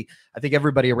SEC, I think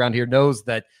everybody around here knows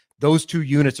that those two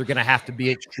units are going to have to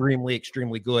be extremely,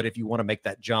 extremely good if you want to make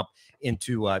that jump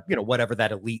into, whatever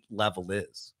that elite level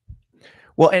is.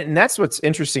 Well, and that's what's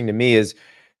interesting to me is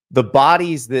the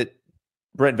bodies that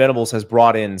Brent Venables has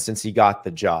brought in since he got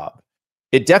the job.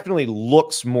 It definitely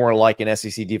looks more like an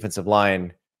SEC defensive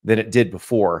line than it did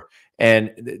before.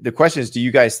 And the question is, do you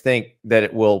guys think that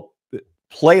it will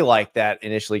play like that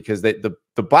initially? Because the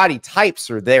body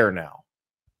types are there now.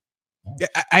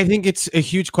 I think it's a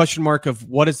huge question mark of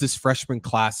what is this freshman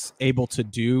class able to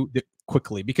do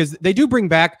quickly, because they do bring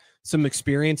back some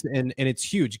experience, and it's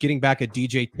huge. Getting back a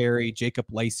DJ Terry, Jacob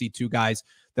Lacey, two guys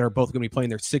that are both going to be playing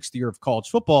their 6th year of college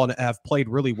football and have played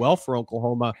really well for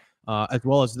Oklahoma, as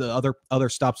well as the other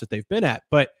stops that they've been at.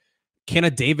 But can a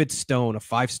David Stone, a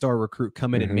 5-star recruit,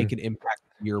 come in and make an impact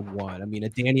year one? I mean, a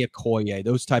Danny Okoye,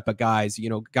 those type of guys,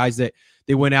 guys that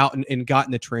they went out and got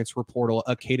in the transfer portal,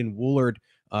 a Caden Woolard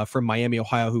from Miami,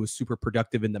 Ohio, who was super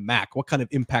productive in the MAC. What kind of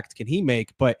impact can he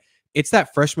make? But it's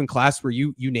that freshman class where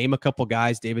you name a couple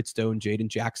guys, David Stone, Jaden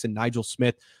Jackson, Nigel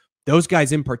Smith, those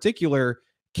guys in particular,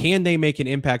 can they make an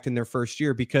impact in their first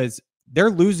year? Because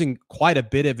they're losing quite a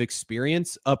bit of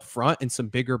experience up front and some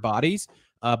bigger bodies,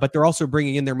 but they're also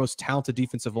bringing in their most talented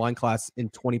defensive line class in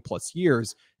 20 plus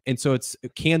years. And so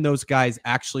can those guys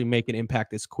actually make an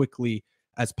impact as quickly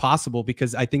as possible?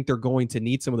 Because I think they're going to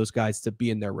need some of those guys to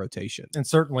be in their rotation. And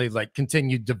certainly like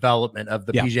continued development of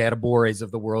the PJ Adebores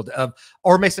of the world,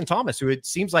 or Mason Thomas, who it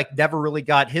seems like never really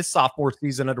got his sophomore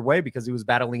season underway because he was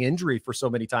battling injury for so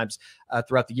many times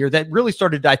throughout the year. That really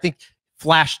started, I think,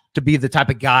 flashed to be the type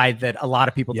of guy that a lot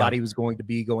of people thought he was going to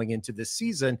be going into this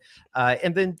season.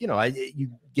 And then, you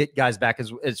get guys back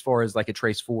as far as like a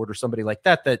Trace Ford or somebody like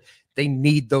that they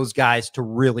need those guys to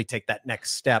really take that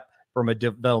next step from a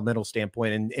developmental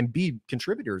standpoint and be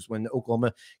contributors when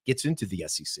Oklahoma gets into the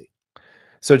SEC.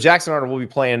 So Jackson Arnold will be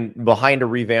playing behind a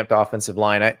revamped offensive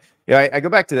line. I go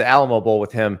back to the Alamo Bowl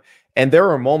with him, and there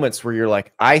are moments where you're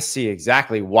like, I see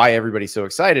exactly why everybody's so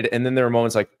excited. And then there are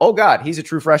moments like, oh God, he's a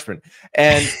true freshman.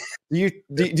 And do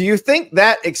you think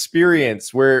that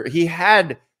experience where he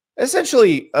had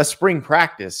essentially a spring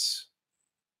practice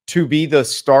to be the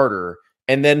starter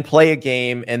and then play a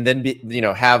game and then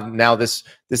have now this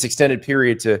extended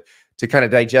period to kind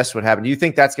of digest what happened, do you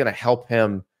think that's going to help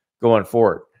him going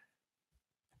forward?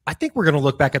 I think we're going to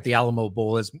look back at the Alamo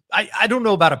Bowl as I don't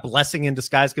know about a blessing in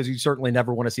disguise, because you certainly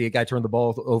never want to see a guy turn the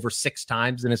ball over 6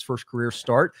 times in his first career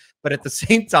start. But at the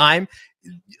same time,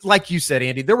 like you said,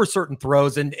 Andy, there were certain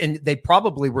throws, and they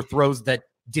probably were throws that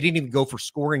didn't even go for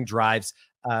scoring drives.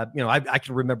 I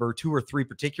can remember 2 or 3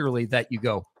 particularly that you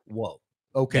go, whoa,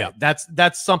 okay, yeah.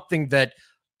 That's something that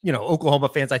Oklahoma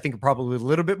fans, I think, are probably a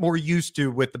little bit more used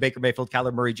to with the Baker Mayfield,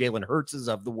 Kyler Murray, Jalen Hurtses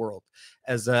of the world,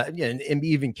 as and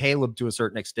even Caleb to a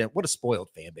certain extent. What a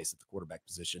spoiled fan base at the quarterback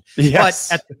position. Yes.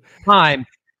 But at the time,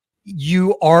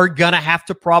 you are going to have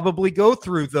to probably go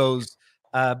through those,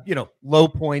 low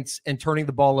points and turning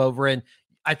the ball over. And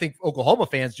I think Oklahoma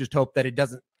fans just hope that it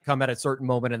doesn't come at a certain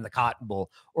moment in the Cotton Bowl,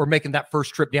 or making that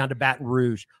first trip down to Baton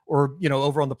Rouge, or,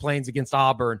 over on the plains against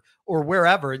Auburn, or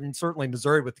wherever, and certainly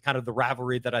Missouri with kind of the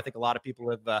rivalry that I think a lot of people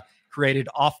have created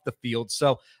off the field.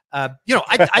 So, I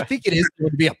think it is going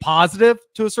to be a positive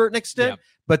to a certain extent,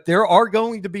 but there are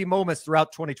going to be moments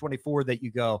throughout 2024 that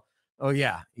you go, oh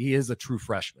yeah, he is a true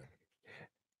freshman.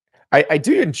 I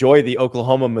do enjoy the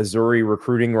Oklahoma-Missouri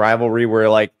recruiting rivalry where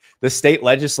like the state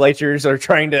legislatures are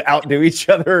trying to outdo each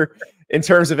other in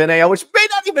terms of NAL, which may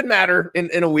not even matter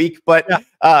in a week, but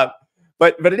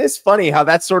it is funny how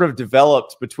that sort of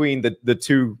developed between the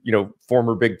two,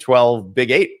 former Big 12,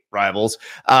 Big 8 rivals.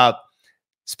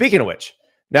 Speaking of which,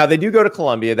 now they do go to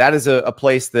Columbia. That is a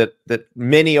place that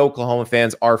many Oklahoma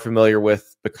fans are familiar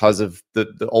with because of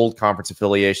the old conference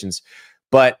affiliations,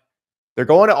 but they're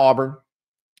going to Auburn.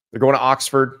 They're going to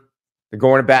Oxford. They're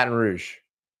going to Baton Rouge.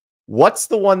 What's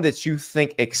the one that you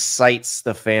think excites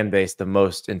the fan base the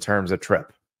most in terms of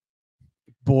trip?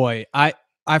 Boy,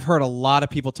 I've heard a lot of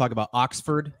people talk about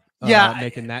Oxford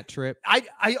making that trip.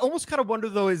 I almost kind of wonder,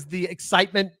 though, is the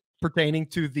excitement pertaining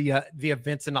to the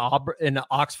events in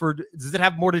Oxford, does it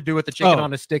have more to do with the chicken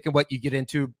on a stick and what you get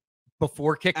into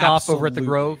before kickoff over at the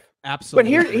Grove?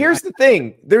 Absolutely. But here's the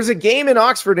thing. There's a game in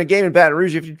Oxford and a game in Baton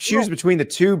Rouge. If you choose between the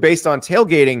two based on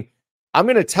tailgating, I'm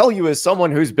going to tell you as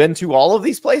someone who's been to all of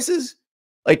these places,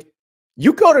 like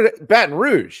you go to Baton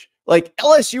Rouge, like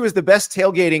LSU is the best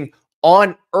tailgating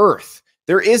on earth.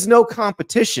 There is no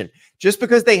competition. Just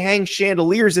because they hang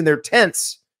chandeliers in their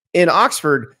tents in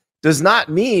Oxford does not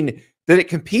mean that it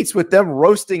competes with them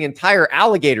roasting entire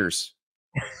alligators.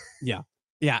 Yeah.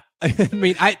 Yeah. I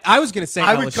mean, I was going to say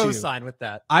I LSU. would co-sign with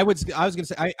that. I was going to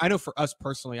say, I know for us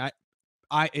personally,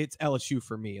 it's LSU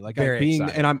for me. Like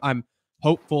I'm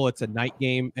hopeful it's a night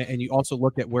game. And you also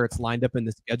look at where it's lined up in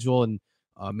the schedule, and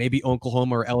maybe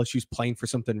Oklahoma or LSU's playing for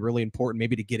something really important,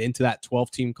 maybe to get into that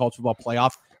 12-team college football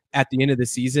playoff at the end of the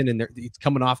season. And it's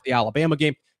coming off the Alabama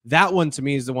game. That one to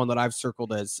me is the one that I've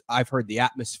circled as I've heard the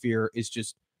atmosphere is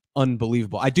just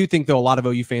unbelievable. I do think, though, a lot of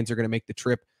OU fans are going to make the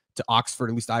trip to Oxford.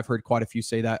 At least I've heard quite a few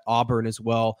say that. Auburn as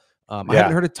well. I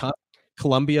haven't heard a ton.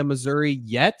 Columbia, Missouri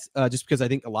yet, just because I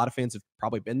think a lot of fans have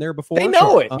probably been there before. They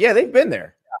know it. Yeah, they've been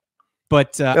there.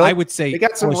 But I would say they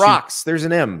got some rocks. There's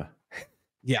an M.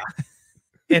 Yeah.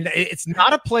 And it's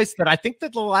not a place that I think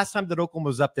that the last time that Oklahoma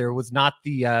was up there was not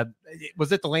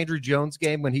was it the Landry Jones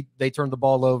game when they turned the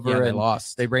ball over and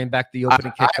lost. They ran back the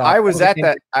opening kickoff. I was at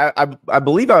that. I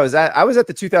believe I was at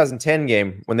the 2010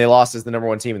 game when they lost as the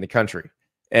 #1 team in the country.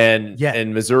 And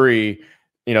in Missouri,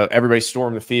 everybody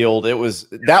stormed the field. That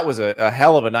was a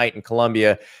hell of a night in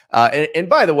Columbia. And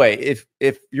by the way,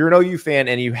 if you're an OU fan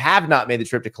and you have not made the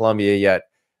trip to Columbia yet,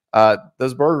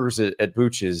 those burgers at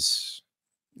Booch's,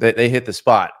 they hit the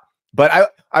spot.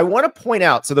 But I want to point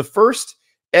out, so the first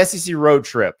SEC road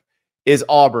trip is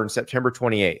Auburn, September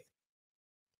 28th.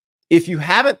 If you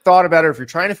haven't thought about it, if you're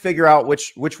trying to figure out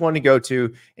which one to go to,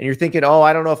 and you're thinking, oh,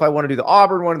 I don't know if I want to do the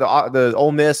Auburn one, the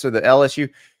Ole Miss, or the LSU,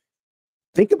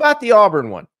 think about the Auburn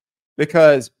one,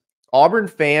 because Auburn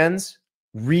fans,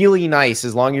 really nice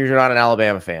as long as you're not an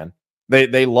Alabama fan.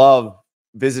 They love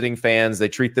visiting fans. They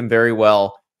treat them very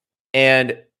well.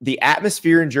 And the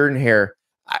atmosphere in Jordan-Hare,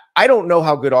 I don't know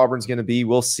how good Auburn's going to be.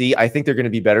 We'll see. I think they're going to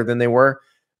be better than they were.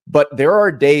 But there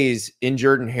are days in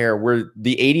Jordan-Hare where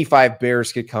the 85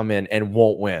 Bears could come in and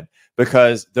won't win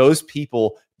because those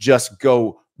people just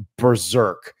go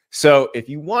berserk. So if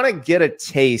you want to get a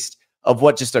taste of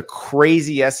what just a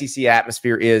crazy SEC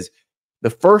atmosphere is,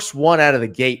 the first one out of the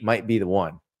gate might be the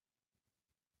one.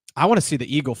 I want to see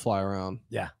the eagle fly around.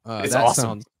 Yeah, it's that awesome.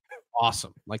 Sounds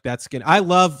awesome. Like that's good. I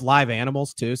love live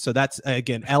animals too. So that's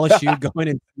again LSU going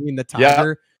and seeing the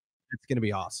tiger. It's going to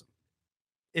be awesome.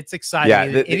 It's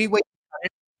exciting. Yeah, anyway,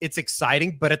 it's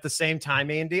exciting, but at the same time,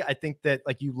 Andy, I think that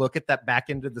like you look at that back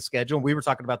end of the schedule, and we were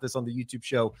talking about this on the YouTube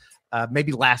show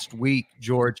maybe last week,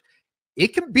 George.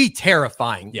 It can be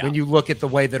terrifying when you look at the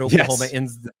way that Oklahoma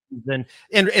ends the season.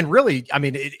 And really, I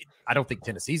mean, I don't think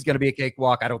Tennessee's going to be a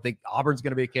cakewalk. I don't think Auburn's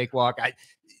going to be a cakewalk.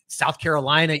 South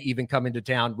Carolina even come into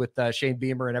town with Shane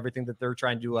Beamer and everything that they're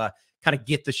trying to kind of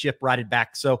get the ship righted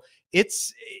back. So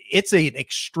it's an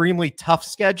extremely tough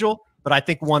schedule, but I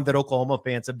think one that Oklahoma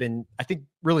fans have been, I think,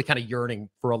 really kind of yearning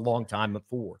for a long time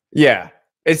before. Yeah.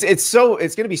 It's going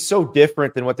to be so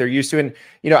different than what they're used to. And,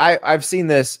 you know, I've seen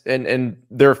this and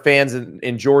there are fans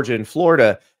in Georgia and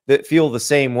Florida that feel the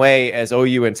same way as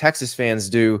OU and Texas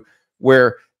fans do,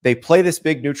 where they play this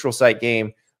big neutral site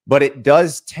game, but it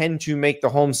does tend to make the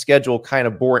home schedule kind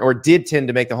of boring, or did tend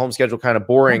to make the home schedule kind of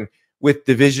boring with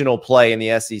divisional play in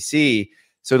the SEC.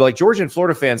 So like Georgia and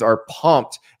Florida fans are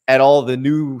pumped at all the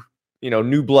new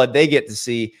blood they get to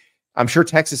see. I'm sure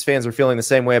Texas fans are feeling the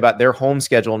same way about their home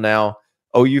schedule now.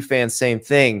 OU fans, same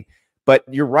thing. But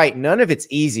you're right. None of it's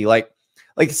easy. Like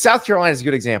South Carolina is a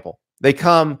good example. They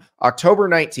come October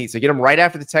 19th. So get them right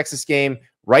after the Texas game,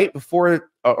 right before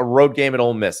a road game at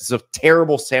Ole Miss. It's a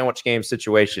terrible sandwich game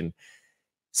situation.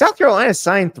 South Carolina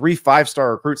signed 3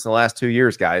 5-star recruits in the last 2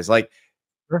 years, guys. Like,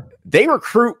 they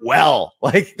recruit well.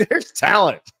 Like, there's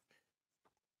talent.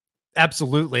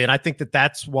 Absolutely. And I think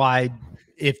that's why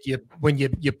when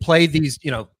you play these,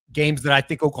 games that I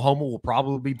think Oklahoma will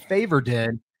probably be favored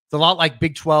in, it's a lot like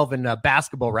Big 12 and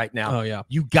basketball right now. Oh, yeah.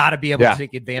 You got to be able to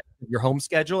take advantage of your home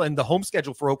schedule. And the home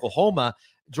schedule for Oklahoma,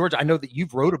 George, I know that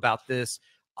you've wrote about this.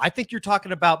 I think you're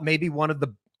talking about maybe one of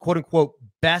the quote unquote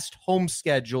best home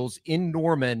schedules in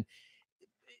Norman.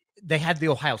 They had the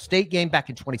Ohio State game back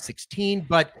in 2016,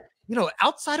 but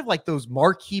outside of like those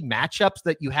marquee matchups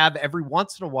that you have every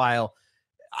once in a while,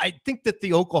 I think that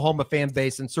the Oklahoma fan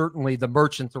base and certainly the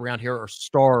merchants around here are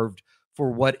starved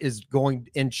for what is going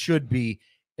and should be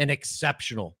an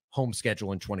exceptional home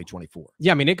schedule in 2024.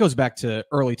 Yeah, I mean, it goes back to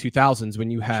early 2000s when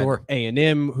you had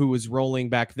A&M, who was rolling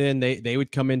back then. They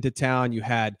would come into town. You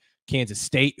had Kansas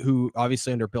State, who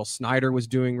obviously under Bill Snyder was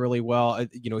doing really well.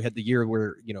 We had the year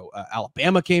where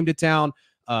Alabama came to town.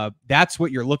 That's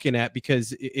what you're looking at,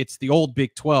 because it's the old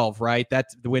Big 12, right?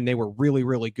 That's when they were really,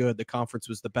 really good. The conference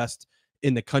was the best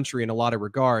in the country in a lot of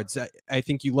regards. I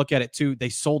think you look at it too. They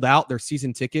sold out their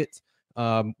season tickets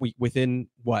within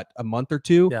a month or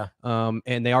two. Yeah.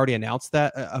 And they already announced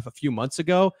that a few months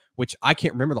ago, which I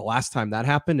can't remember the last time that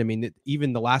happened. I mean,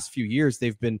 even the last few years,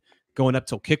 they've been going up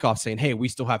till kickoff saying, hey, we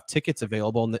still have tickets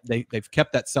available. And they've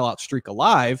kept that sellout streak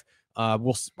alive. I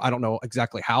don't know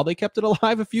exactly how they kept it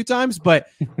alive a few times, but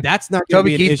that's not going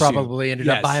to be an issue. Probably ended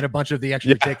up buying a bunch of the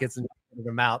extra tickets and giving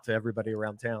them out to everybody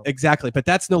around town. Exactly. But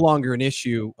that's no longer an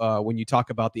issue when you talk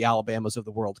about the Alabamas of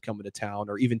the world coming to town,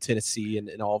 or even Tennessee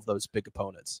and all of those big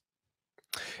opponents.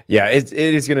 Yeah, it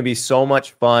is going to be so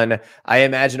much fun. I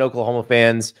imagine Oklahoma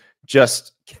fans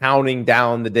just counting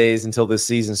down the days until this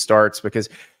season starts, because,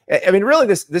 I mean, really,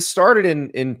 this started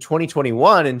in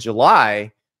 2021 in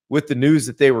July with the news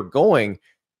that they were going.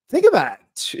 Think about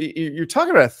it. You're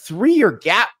talking about a 3-year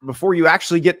gap before you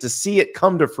actually get to see it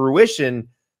come to fruition,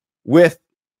 with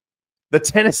the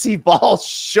Tennessee Vols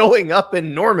showing up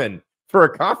in Norman for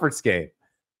a conference game.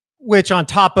 Which, on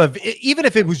top of, even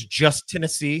if it was just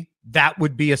Tennessee, that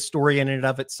would be a story in and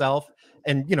of itself.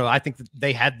 And, I think that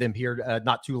they had them here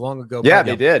not too long ago. Yeah,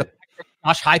 they did.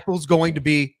 Josh Heupel's going to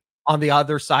be on the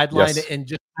other sideline, and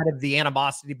just kind of the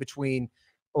animosity between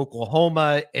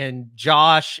Oklahoma and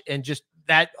Josh, and just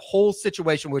that whole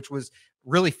situation, which was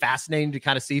really fascinating to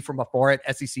kind of see from afar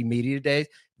at SEC Media Day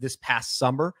this past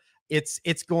summer.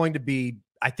 It's going to be,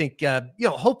 I think,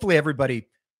 hopefully everybody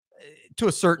to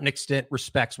a certain extent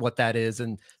respects what that is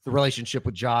and the relationship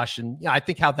with Josh. And I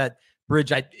think how that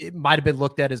bridge, it might have been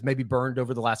looked at as maybe burned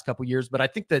over the last couple of years, but I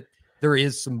think that there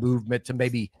is some movement to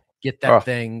maybe get that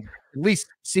thing at least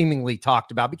seemingly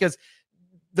talked about, because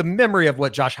the memory of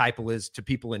what Josh Heupel is to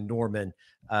people in Norman,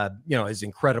 is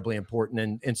incredibly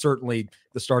important, and certainly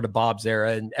the start of Bob's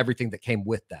era and everything that came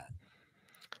with that.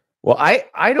 Well,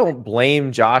 I don't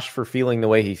blame Josh for feeling the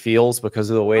way he feels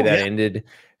because of the way that ended.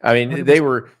 I mean,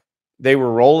 100%. They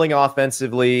were rolling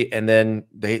offensively, and then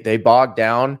they bogged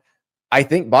down. I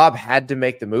think Bob had to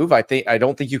make the move. I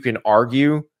don't think you can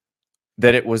argue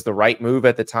that it was the right move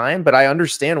at the time, but I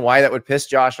understand why that would piss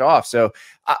Josh off. So,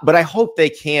 but I hope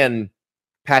they can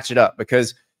patch it up,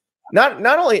 because not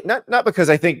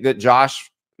because I think that Josh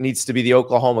needs to be the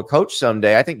Oklahoma coach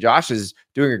someday. I think Josh is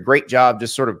doing a great job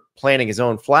just sort of planting his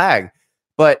own flag.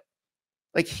 But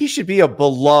like, he should be a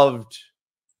beloved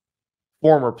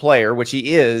former player, which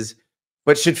he is,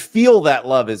 but should feel that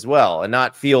love as well and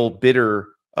not feel bitter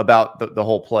about the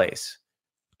whole place.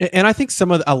 And I think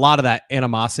a lot of that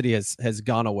animosity has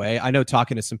gone away. I know,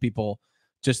 talking to some people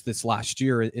just this last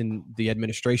year in the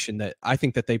administration, that I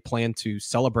think that they plan to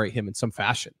celebrate him in some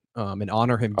fashion and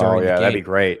honor him during the game. That'd be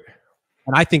great.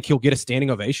 And I think he'll get a standing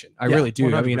ovation. I really do.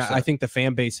 100%. I mean, I think the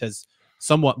fan base has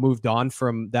somewhat moved on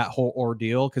from that whole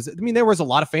ordeal, because I mean, there was a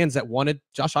lot of fans that wanted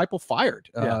Josh Heupel fired.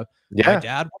 My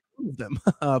dad wanted them,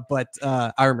 but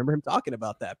I remember him talking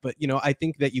about that. But I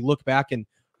think that you look back and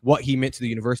what he meant to the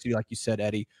university, like you said,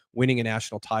 Eddie, winning a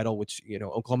national title, which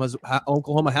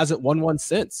Oklahoma hasn't won one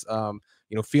since.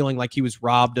 Feeling like he was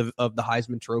robbed of the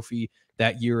Heisman Trophy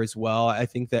that year as well. I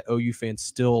think that OU fans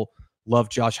still love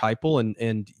Josh Heupel,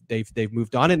 and they've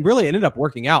moved on, and really ended up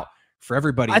working out for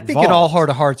everybody. I think in all heart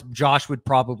of hearts, Josh would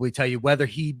probably tell you, whether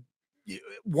he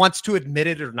wants to admit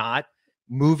it or not,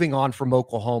 moving on from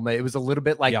Oklahoma, it was a little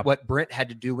bit like what Brent had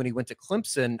to do when he went to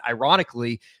Clemson.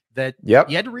 Ironically, that you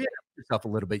had to readapt yourself a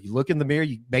little bit. You look in the mirror,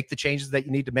 you make the changes that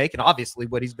you need to make, and obviously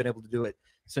what he's been able to do at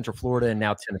Central Florida and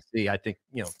now Tennessee, I think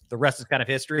the rest is kind of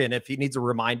history. And if he needs a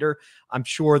reminder, I'm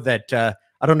sure that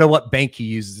I don't know what bank he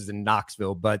uses in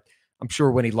Knoxville, but I'm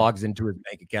sure when he logs into his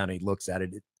bank account and he looks at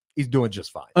it, he's doing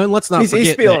just fine. And let's not forget,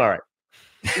 he's feeling all right.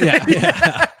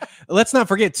 Yeah. Let's not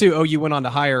forget too, OU went on to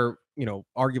hire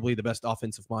arguably the best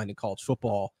offensive mind in college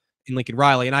football in Lincoln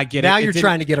Riley, and I get now it. You're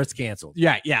trying to get us canceled.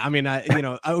 Yeah. I mean,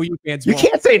 OU fans. You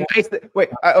can't say nice. Wait,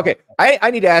 okay.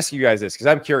 I need to ask you guys this, because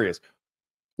I'm curious.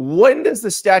 When does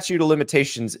the statute of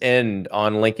limitations end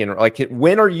on Lincoln? Like,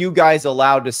 when are you guys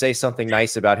allowed to say something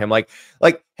nice about him? Like,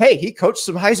 hey, he coached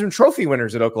some Heisman Trophy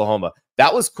winners at Oklahoma.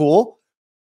 That was cool.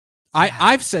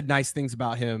 I've said nice things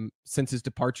about him since his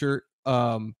departure.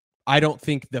 I don't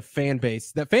think the fan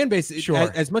base,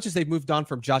 as much as they've moved on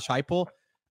from Josh Heupel,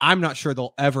 I'm not sure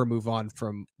they'll ever move on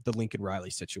from the Lincoln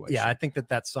Riley situation. Yeah, I think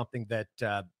that's something that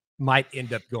might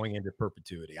end up going into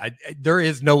perpetuity. There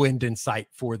is no end in sight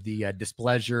for the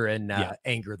displeasure and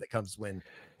anger that comes when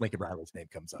Lincoln Riley's name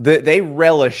comes up. They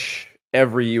relish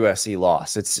every USC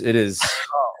loss. It is.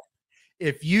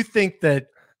 If you think that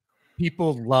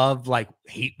people love,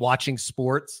 hate watching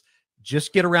sports,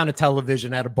 just get around a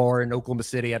television at a bar in Oklahoma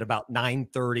City at about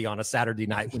 9:30 on a Saturday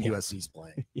night when USC's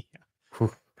playing.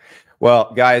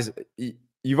 Well, guys,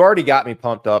 you've already got me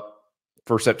pumped up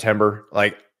for September.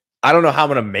 I don't know how I'm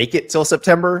going to make it till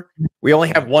September. We only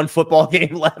have one football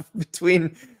game left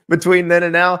between then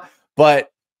and now,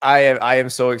 but I am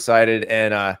so excited,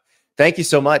 and thank you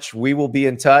so much. We will be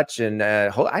in touch, and I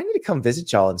need to come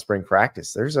visit y'all in spring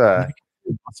practice. There's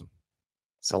awesome.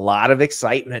 It's a lot of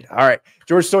excitement. All right,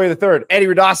 George Stoya III, Eddie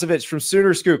Radosevich from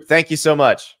Sooner Scoop. Thank you so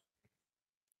much.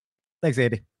 Thanks,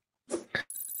 Andy.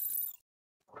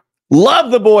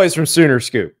 Love the boys from Sooner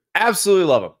Scoop. Absolutely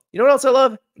love them. You know what else I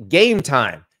love? Game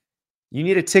Time. You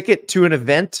need a ticket to an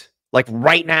event like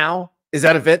right now? Is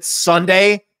that event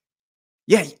Sunday?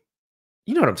 Yeah,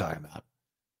 you know what I'm talking about.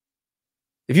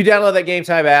 If you download that Game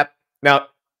Time app, now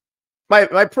my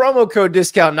promo code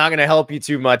discount not going to help you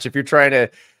too much if you're trying to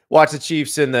watch the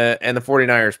Chiefs and the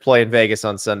 49ers play in Vegas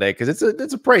on Sunday, because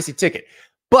it's a pricey ticket.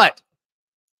 But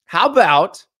how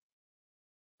about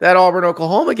that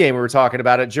Auburn-Oklahoma game we were talking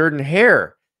about at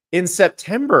Jordan-Hare in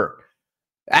September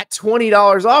at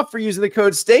 $20 off for using the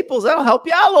code Staples? That'll help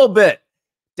you out a little bit.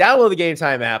 Download the Game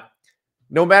Time app.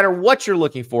 No matter what you're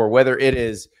looking for, whether it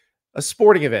is a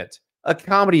sporting event, a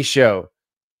comedy show,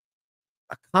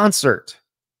 a concert.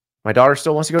 My daughter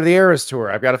still wants to go to the Eras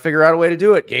Tour. I've got to figure out a way to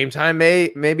do it. Game Time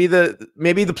may be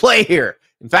the play here.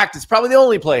 In fact, it's probably the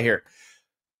only play here.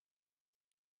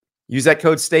 Use that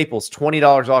code Staples,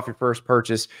 $20 off your first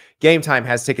purchase. Game Time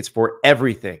has tickets for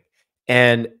everything.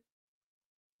 And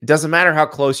it doesn't matter how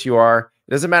close you are.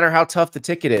 It doesn't matter how tough the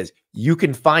ticket is. You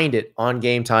can find it on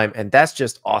Game Time. And that's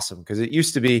just awesome, because it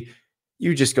used to be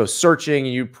you just go searching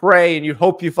and you pray and you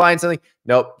hope you find something.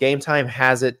 Nope. Game Time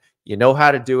has it. You know how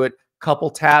to do it.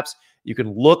 Couple taps. You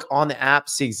can look on the app,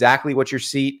 see exactly what your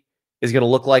seat is going to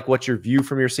look like, what your view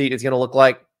from your seat is going to look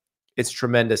like. It's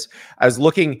tremendous. I was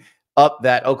looking up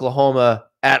that Oklahoma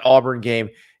at Auburn game,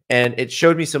 and it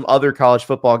showed me some other college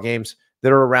football games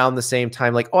that are around the same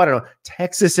time. Like, I don't know,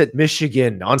 Texas at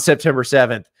Michigan on September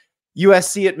 7th,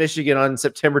 USC at Michigan on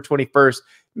September 21st,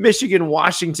 Michigan,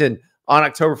 Washington on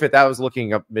October 5th. I was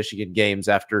looking up Michigan games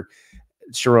after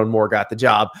Sharon Moore got the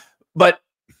job, but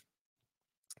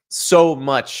so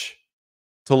much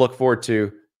to look forward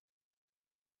to.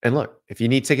 And look, if you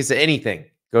need tickets to anything,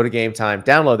 go to Game Time,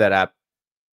 download that app,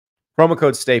 Promo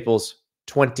code Staples,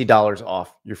 $20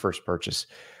 off your first purchase.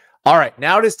 All right,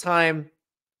 now it is time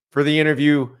for the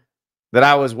interview that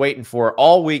I was waiting for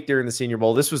all week during the Senior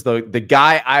Bowl. This was the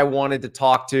guy I wanted to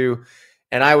talk to,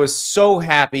 and I was so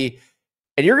happy.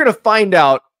 And you're going to find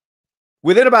out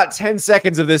within about 10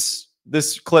 seconds of this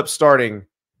clip starting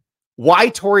why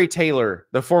Tory Taylor,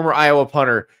 the former Iowa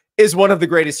punter, is one of the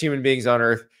greatest human beings on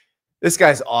earth. This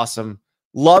guy's awesome.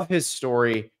 Love his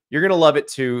story. You're going to love it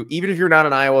too. Even if you're not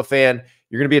an Iowa fan,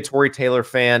 you're going to be a Tory Taylor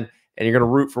fan, and you're going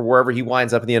to root for wherever he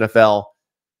winds up in the NFL.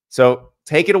 So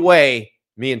take it away,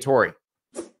 me and Tory.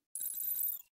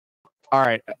 All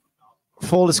right.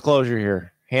 Full disclosure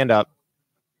here. Hand up.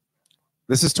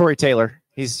 This is Tory Taylor.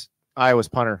 He's Iowa's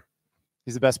punter.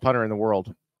 He's the best punter in the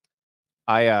world.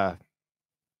 I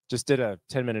just did a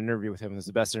 10-minute interview with him. It was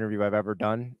the best interview I've ever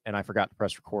done, and I forgot to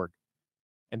press record.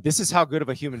 And this is how good of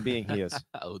a human being he is.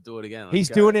 I'll do it again. He's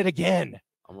doing it again.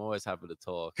 I'm always happy to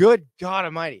talk. Good God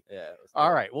Almighty. Yeah.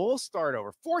 All right. Well, we'll start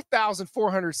over.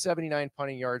 4,479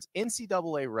 punting yards,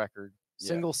 NCAA record,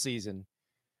 single season.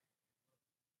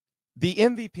 The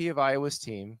MVP of Iowa's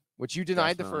team, which you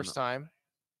denied the first time,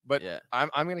 but yeah. I'm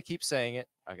going to keep saying it.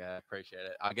 Okay, I appreciate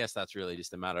it. I guess that's really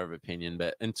just a matter of opinion,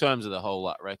 but in terms of the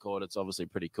whole record, it's obviously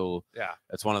pretty cool. Yeah.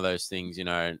 It's one of those things,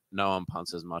 no one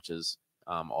punts as much as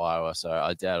Iowa, so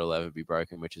I doubt it'll ever be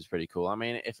broken, which is pretty cool. I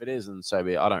mean, if it is, then so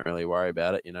be it. I don't really worry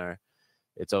about it,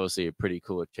 It's obviously a pretty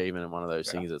cool achievement and one of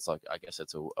those things. It's like, I guess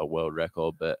it's a world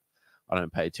record, but I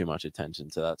don't pay too much attention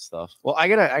to that stuff. Well, I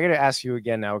gotta ask you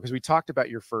again now, because we talked about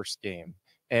your first game,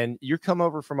 and you come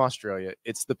over from Australia.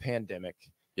 It's the pandemic.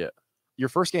 Yeah. Your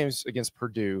first game is against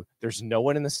Purdue. There's no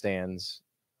one in the stands.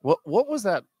 What was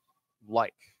that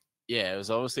like? Yeah, it was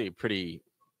obviously a pretty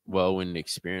whirlwind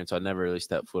experience. I'd never really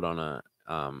stepped foot on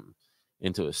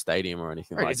into a stadium or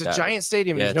anything like that. It's a giant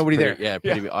stadium. Yeah, there's nobody there. Yeah,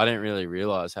 pretty. I didn't really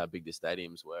realize how big the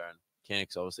stadiums were, and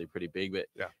Canucks obviously pretty big. But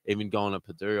even going to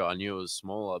Purdue, I knew it was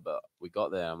smaller. But we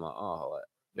got there, I'm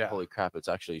like, holy crap! It's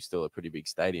actually still a pretty big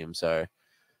stadium. So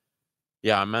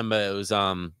yeah, I remember it was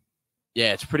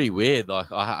it's pretty weird.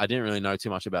 Like I didn't really know too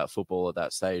much about football at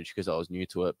that stage because I was new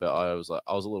to it. But I was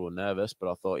a little nervous.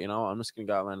 But I thought, I'm just gonna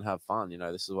go out and have fun.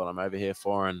 This is what I'm over here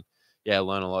for, and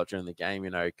learn a lot during the game.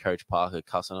 Coach Parker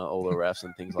cussing at all the refs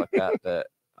and things like that. But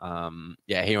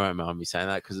he won't mind me saying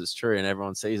that because it's true and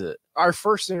everyone sees it. Our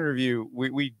first interview,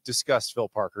 we discussed Phil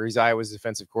Parker. He's Iowa's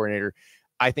defensive coordinator.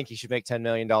 I think he should make $10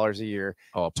 million a year.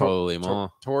 Oh, probably more.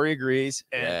 Tory agrees.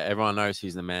 And, everyone knows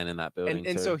he's the man in that building.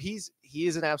 And so he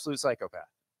is an absolute psychopath.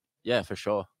 Yeah, for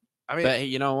sure. I mean, but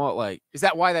you know what? Like, is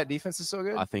that why that defense is so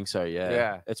good? I think so. Yeah.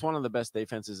 Yeah. It's one of the best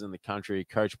defenses in the country.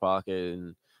 Coach Parker,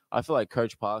 and I feel like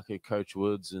Coach Parker, Coach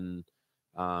Woods, and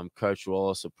Coach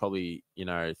Wallace are probably,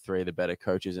 three of the better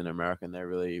coaches in America, and they're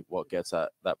really what gets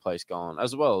that place going,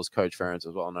 as well as Coach Ferentz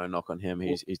as well. No knock on him.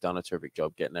 He's done a terrific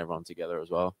job getting everyone together as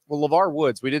well. Well, LeVar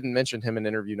Woods, we didn't mention him in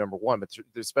interview number one, but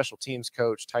the special teams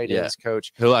coach, tight ends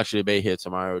coach. He'll actually be here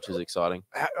tomorrow, which is exciting.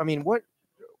 I mean, what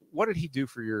did he do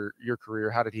for your career?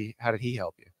 How did he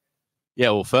help you?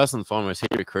 Yeah, well, first and foremost, he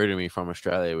recruited me from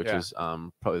Australia, which is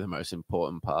probably the most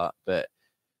important part. But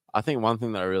I think one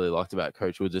thing that I really liked about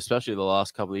Coach Woods, especially the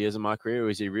last couple of years of my career,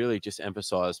 was he really just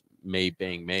emphasized me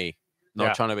being me,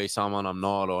 not trying to be someone I'm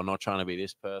not, or not trying to be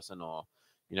this person, or,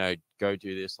 go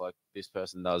do this like this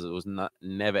person does. It was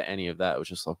never any of that. It was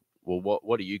just like, well,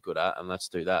 what are you good at? And let's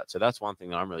do that. So that's one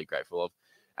thing that I'm really grateful of.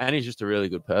 And he's just a really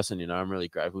good person. I'm really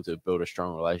grateful to build a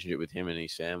strong relationship with him and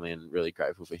his family, and really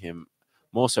grateful for him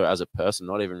more so as a person,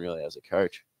 not even really as a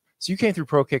coach. So you came through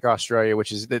Pro Kick Australia,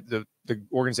 which is the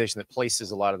organization that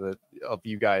places a lot of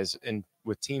you guys in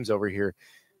with teams over here.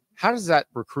 How does that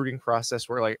recruiting process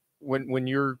work? Like when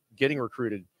you're getting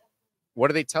recruited, what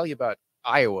do they tell you about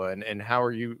Iowa, and how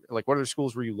are you, like, what other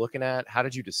schools were you looking at? How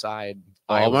did you decide?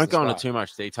 I won't go into too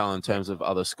much detail in terms of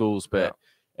other schools, but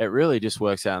it really just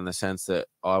works out in the sense that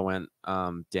I went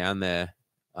down there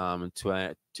in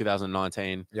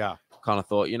 2019. Yeah. Kind of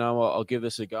thought, I'll give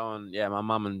this a go. And my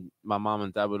mum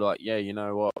and dad were like,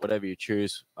 whatever you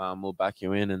choose, we'll back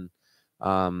you in.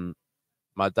 And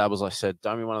my dad was like, said,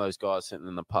 don't be one of those guys sitting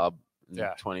in the pub in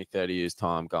 20, 30 years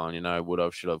time going, would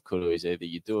have, should have, could have. Is either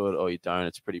you do it or you don't.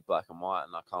 It's pretty black and white.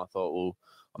 And I kind of thought, well,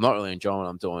 I'm not really enjoying what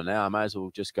I'm doing now. I may as well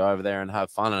just go over there and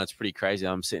have fun. And it's pretty crazy.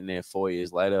 I'm sitting there 4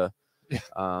 years later.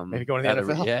 Maybe going to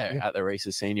the NFL. At the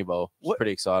Reese's Senior Bowl. It's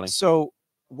pretty exciting. So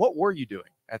what were you doing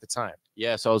at the time?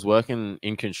 Yeah, so I was working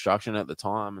in construction at the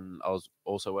time, and I was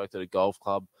also worked at a golf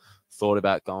club. Thought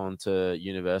about going to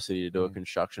university to do a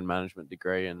construction management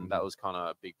degree, and that was kind of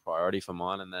a big priority for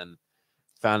mine. And then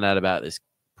found out about this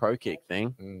Pro Kick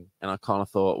thing, and I kind of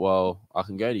thought, well, I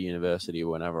can go to university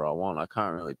whenever I want. I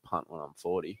can't really punt when I'm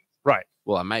 40. Right.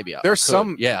 Well, maybe There's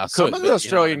some. Yeah, I some could, of the but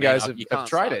Australian you know what I guys mean? You have can't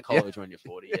tried start it. Yeah. college when you're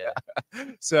 40. Yeah.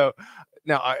 So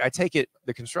now I take it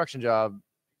the construction job,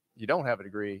 you don't have a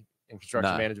degree in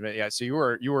construction No. management. Yeah. So you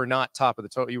were not top of the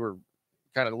totem. You were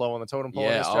kind of low on the totem pole in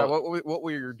Yeah, this job. What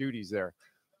were your duties there?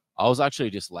 I was actually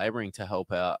just laboring to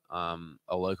help out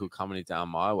a local company down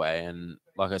my way, and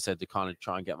like I said, to kind of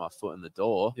try and get my foot in the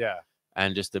door. Yeah.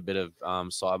 And just a bit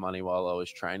of side money while I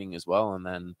was training as well. And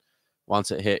then once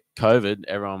it hit COVID,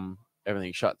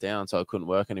 everything shut down, so I couldn't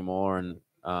work anymore. And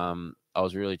I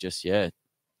was really just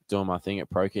doing my thing at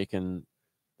Pro Kick, and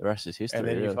the rest is history. And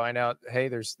then really. you find out, hey,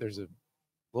 there's a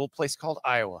little place called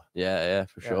Iowa. Yeah,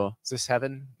 for sure. Is this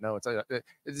heaven? No, it's.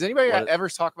 Does anybody ever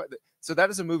talk about that? So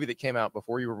that is a movie that came out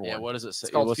before you were born. Yeah, what does it say?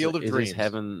 It's called Field of Dreams. Is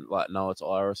heaven like no, it's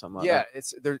Iowa or something like yeah, that?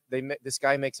 it's this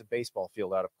guy makes a baseball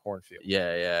field out of cornfield.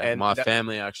 Yeah. And my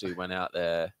family actually went out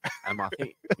there, and I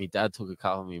think my dad took a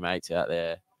couple of my mates out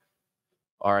there.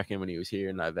 I reckon when he was here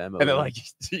in November. And they're like,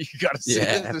 you got to see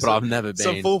yeah, this. but I've never been.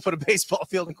 Some fool put a baseball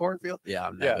field in cornfield. Yeah,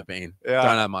 I've never been. Yeah.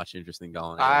 Don't have much interest in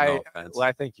going. No offense. Well,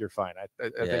 I think you're fine. I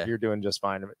think you're doing just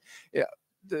fine. Yeah,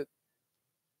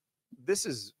 this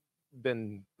has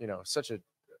been, such a,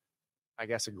 I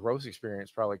guess, a gross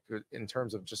experience, probably in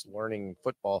terms of just learning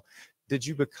football. Did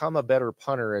you become a better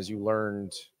punter as you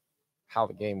learned how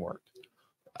the game worked?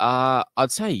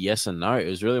 I'd say yes and no. It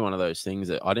was really one of those things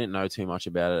that I didn't know too much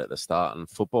about it at the start, and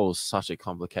football is such a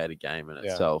complicated game in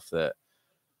itself that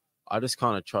I just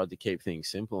kind of tried to keep things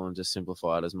simple and just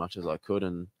simplify it as much as I could.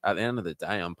 And at the end of the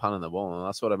day, I'm punting the ball, and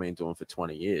that's what I've been doing for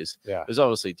 20 years. Yeah. There's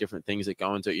obviously different things that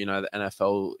go into it. The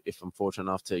NFL, if I'm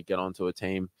fortunate enough to get onto a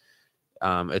team,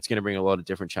 it's going to bring a lot of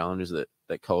different challenges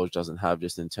that college doesn't have,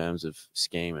 just in terms of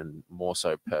scheme and more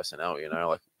so personnel.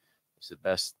 Like it's the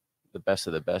best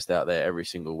of the best out there every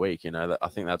single week. I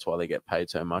think that's why they get paid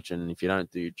so much. And if you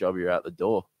don't do your job, you're out the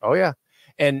door. Oh yeah.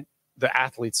 And the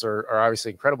athletes are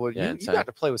obviously incredible. Yeah, you got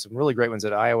to play with some really great ones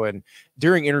at Iowa. And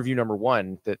during interview number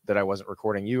 1 that I wasn't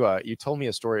recording, you told me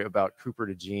a story about Cooper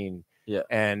DeJean. Yeah.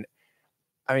 And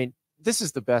I mean, this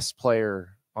is the best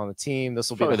player on the team. This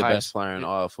will be Probably the best player in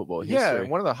Iowa football history. Yeah,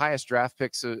 one of the highest draft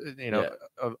picks,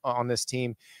 on this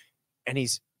team. And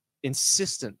he's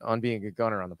insistent on being a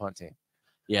gunner on the punt team.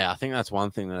 Yeah, I think that's one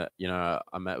thing that,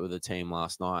 I met with the team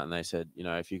last night, and they said,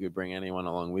 if you could bring anyone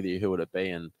along with you, who would it be?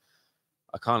 And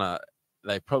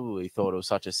they probably thought it was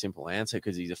such a simple answer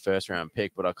because he's a first-round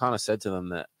pick, but I kind of said to them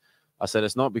that, I said,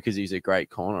 it's not because he's a great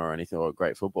corner or anything or a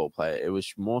great football player. It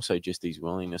was more so just his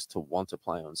willingness to want to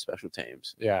play on special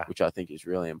teams, which I think is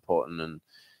really important.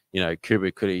 And, Cooper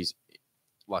he's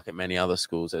like at many other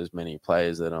schools, there's many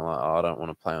players that are like, I don't want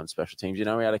to play on special teams. We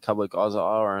had a couple of guys that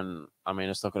are, and I mean,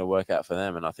 it's not going to work out for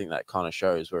them. And I think that kind of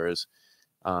shows. Whereas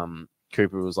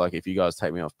Cooper was like, if you guys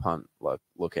take me off punt, like,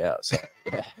 look out. So,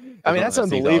 yeah. I mean, that's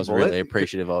unbelievable. I was really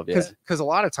appreciative of, because a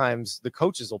lot of times the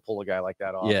coaches will pull a guy like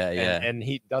that off. And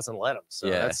he doesn't let him. So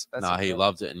that's he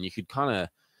loved it, and you could kind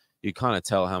of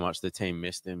tell how much the team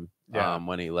missed him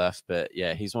when he left. But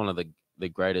yeah, he's one of the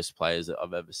greatest players that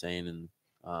I've ever seen, and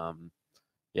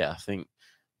I think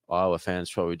Iowa fans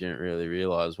probably didn't really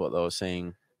realize what they were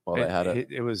seeing while they had it.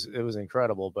 It was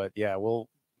incredible, but yeah,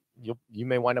 you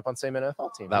may wind up on the same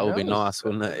NFL team. That would be nice,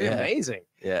 wouldn't it? Yeah. Amazing.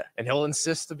 Yeah. And he'll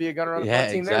insist to be a gunner on the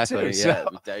punt team there too. Yeah,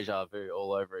 so. Deja vu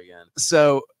all over again.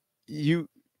 So you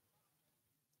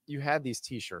had these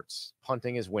T-shirts,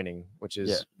 "Punting is winning," which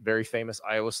is very famous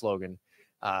Iowa slogan.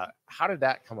 How did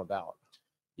that come about?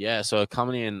 Yeah, so a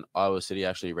company in Iowa City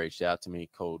actually reached out to me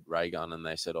called Raygun, and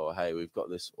they said, "Oh, hey, we've got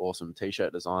this awesome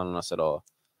T-shirt design." And I said, "Oh,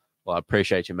 well, I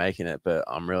appreciate you making it, but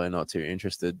I'm really not too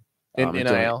interested in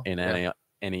NIL.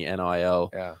 Any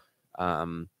NIL." Yeah.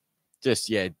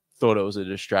 Thought it was a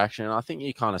distraction. I think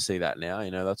you kind of see that now.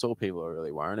 That's all people are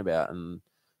really worrying about. And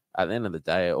at the end of the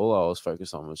day, all I was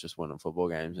focused on was just winning football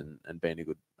games and being a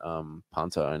good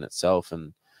punter in itself.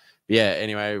 And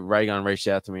anyway, Raygun reached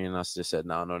out to me, and I just said,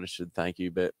 "No, I'm not interested. Thank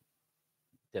you." But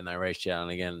then they reached out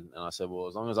again, and I said, "Well,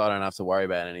 as long as I don't have to worry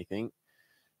about anything."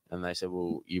 And they said,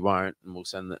 "Well, you won't, and we'll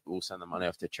send the money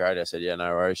off to charity." I said, "Yeah,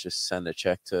 no worries. Just send a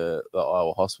check to the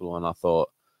Iowa hospital." And I thought,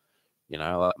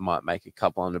 I might make a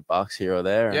couple $100 here or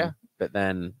there. But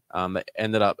then they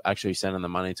ended up actually sending the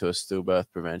money to a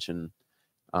stillbirth prevention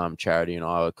charity in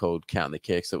Iowa called Count the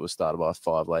Kicks, that was started by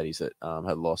 5 ladies that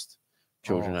had lost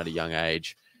children at a young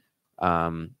age.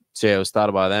 It was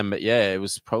started by them. But it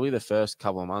was probably the first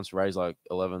couple of months raised like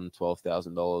 $11,000,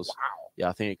 $12,000. Wow. Yeah,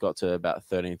 I think it got to about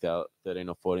 $13 or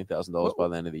 $14,000 by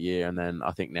the end of the year, and then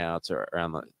I think now it's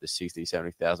around like the 60,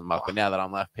 70,000 mark. But now that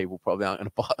I'm left, people probably aren't going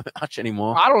to buy it much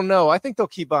anymore. I don't know. I think they'll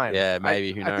keep buying. Yeah, them.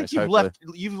 maybe. Who knows? I think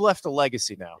Hopefully. you've left a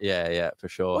legacy now. Yeah, for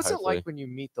sure. What's hopefully. it like when you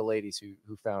meet the ladies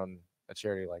who found a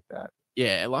charity like that?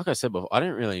 Yeah, like I said before, I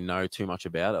didn't really know too much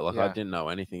about it. Like I Yeah. didn't know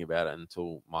anything about it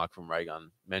until Mike from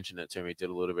Raygun mentioned it to me, did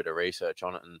a little bit of research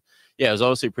on it. And yeah, it was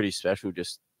obviously pretty special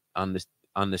just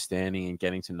understanding and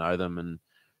getting to know them and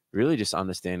really just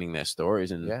understanding their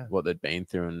stories and what they'd been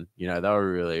through. And, you know, they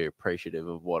were really appreciative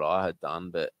of what I had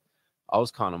done. But I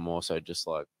was kind of more so just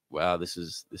like, wow, this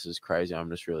is crazy. I'm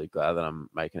just really glad that I'm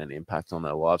making an impact on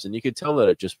their lives. And you could tell that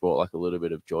it just brought like a little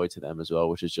bit of joy to them as well,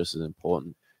 which is just as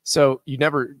important. So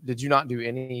did you not do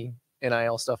any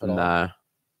NIL stuff at all? No.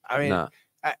 I mean,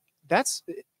 I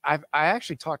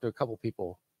actually talked to a couple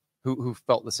people who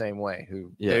felt the same way,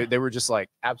 they were just like,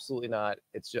 absolutely not.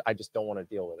 It's just, I just don't want to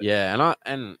deal with it. Yeah.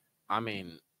 And I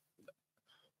mean,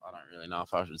 I don't really know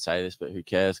if I should say this, but who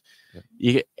cares?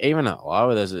 Yeah. Even at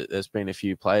Iowa, there's been a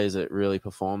few players that really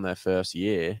performed their first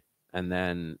year, and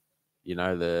then, you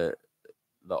know, the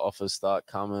offers start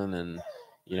coming and,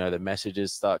 you know, the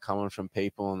messages start coming from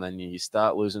people, and then you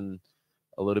start losing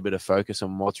a little bit of focus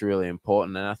on what's really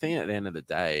important. And I think at the end of the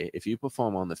day, if you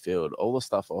perform on the field, all the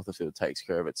stuff off the field takes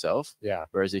care of itself. Yeah.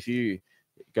 Whereas it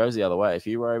goes the other way, if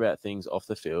you worry about things off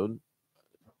the field,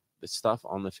 the stuff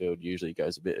on the field usually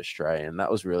goes a bit astray. And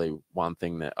that was really one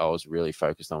thing that I was really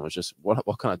focused on, was just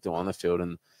what can I do on the field?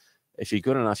 And if you're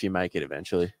good enough, you make it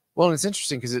eventually. Well, and it's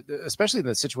interesting because especially in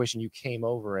the situation you came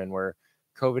over in where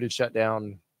COVID had shut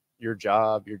down your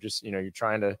job, you're just, you know, you're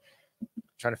trying to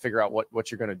figure out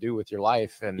what you're going to do with your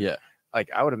life. And like,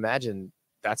 I would imagine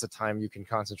that's a time you can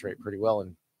concentrate pretty well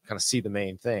and kind of see the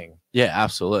main thing. Yeah,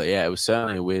 absolutely. Yeah. It was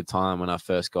certainly a weird time when I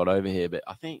first got over here, but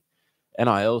I think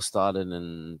NIL started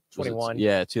in 21.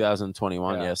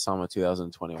 2021. Yeah. Summer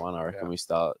 2021. I reckon we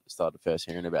started first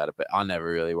hearing about it, but I never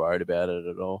really worried about it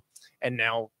at all. And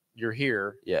now you're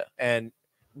here. Yeah. And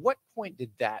what point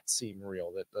did that seem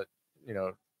real that you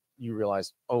know, you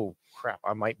realized, oh crap,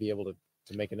 I might be able to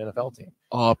make an NFL team?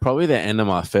 Oh, probably the end of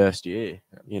my first year.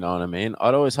 You know what I mean?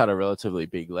 I'd always had a relatively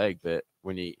big leg, but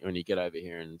when you get over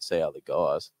here and see other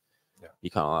guys, you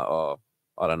kind of like, oh,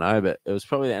 I don't know. But it was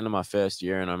probably the end of my first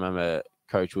year, and I remember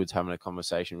Coach Woods having a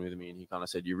conversation with me, and he kind of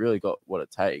said, "You really got what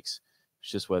it takes.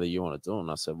 It's just whether you want to do it."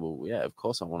 And I said, "Well, yeah, of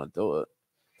course I want to do it."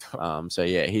 So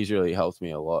yeah, he's really helped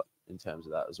me a lot in terms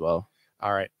of that as well.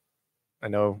 All right, I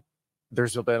know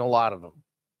there's been a lot of them,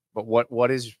 but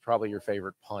what is probably your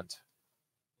favorite punt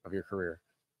of your career?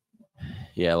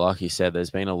 Yeah, like you said,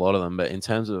 there's been a lot of them, but in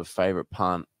terms of a favorite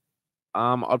punt,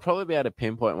 I'd probably be able to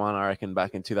pinpoint one, I reckon,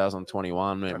 back in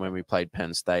 2021 when we played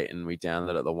Penn State and we downed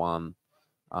it at the 1.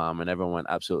 And everyone went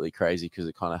absolutely crazy because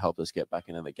it kind of helped us get back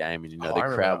into the game. And, you know, the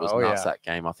crowd was nuts that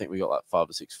game. I think we got like 5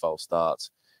 or 6 false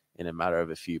starts in a matter of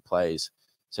a few plays.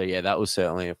 So, yeah, that was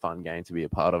certainly a fun game to be a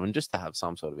part of. And just to have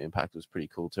some sort of impact was pretty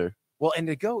cool too. Well, and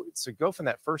to go from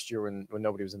that first year when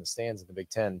nobody was in the stands in the Big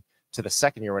Ten to the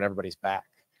second year when everybody's back.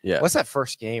 Yeah. What's that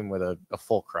first game with a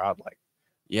full crowd like?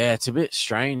 Yeah, it's a bit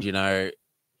strange, you know.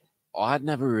 I'd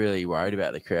never really worried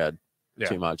about the crowd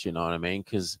too much, you know what I mean?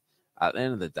 Because at the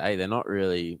end of the day, they're not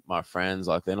really my friends.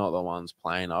 Like, they're not the ones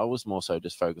playing. I was more so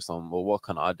just focused on, well, what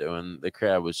can I do? And the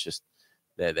crowd was just,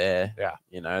 they're there. Yeah.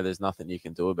 You know, there's nothing you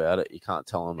can do about it. You can't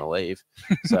tell them to leave.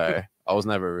 So I was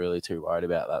never really too worried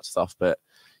about that stuff. But,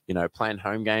 you know, playing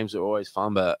home games are always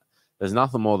fun, but there's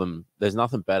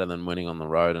nothing better than winning on the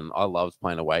road. And I loved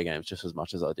playing away games just as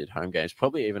much as I did home games,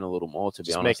 probably even a little more, to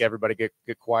be honest. Make everybody get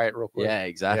quiet real quick. Yeah,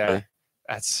 exactly.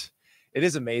 Yeah. It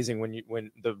is amazing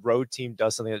when the road team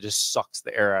does something that just sucks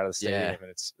the air out of the stadium. Yeah. And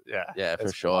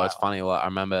it's for sure. Wild. It's funny. Like, I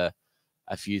remember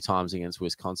a few times against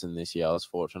Wisconsin this year, I was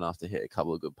fortunate enough to hit a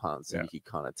couple of good punts, and you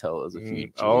could kind of tell there was a few.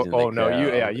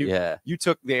 You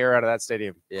took the air out of that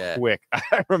stadium quick.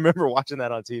 I remember watching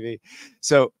that on TV.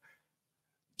 So,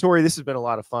 Tory, this has been a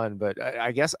lot of fun, but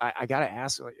I guess I got to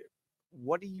ask, like,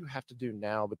 what do you have to do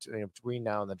now between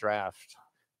now and the draft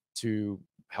to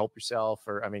help yourself?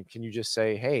 Or, I mean, can you just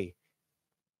say, hey,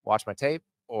 watch my tape?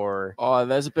 Or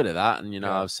there's a bit of that, and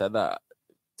I've said that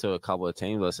to a couple of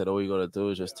teams. I said all you got to do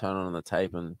is just turn on the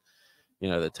tape, and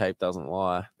the tape doesn't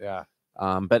lie. Yeah.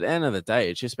 But at the end of the day,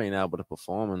 it's just being able to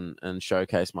perform and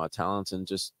showcase my talents and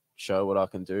just show what I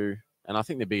can do. And I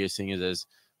think the biggest thing is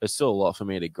there's still a lot for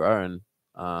me to grow and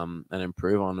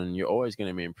improve on, and you're always going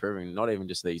to be improving, not even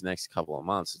just these next couple of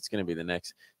months. It's going to be the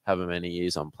next however many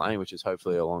years I'm playing, which is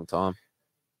hopefully a long time.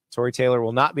 Tory Taylor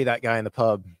will not be that guy in the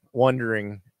pub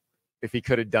wondering if he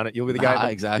could have done it. You'll be the guy.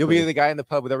 Exactly. You'll be the guy in the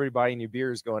pub with everybody buying you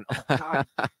beers going, oh God,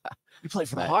 You played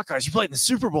for the Mate. Hawkeyes. You played in the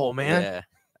Super Bowl, man. Yeah,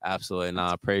 absolutely. No,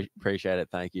 appreciate it.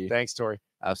 Thank you. Thanks, Tory.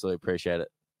 Absolutely appreciate it.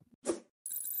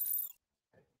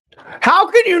 How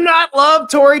can you not love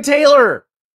Tory Taylor?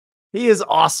 He is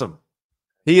awesome.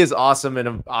 He is awesome,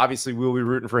 and obviously we'll be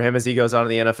rooting for him as he goes on to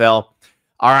the NFL.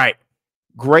 All right.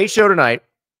 Great show tonight.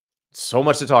 So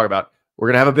much to talk about. We're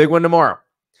going to have a big one tomorrow.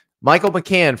 Michael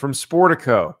McCann from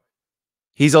Sportico.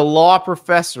 He's a law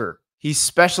professor. He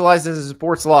specializes in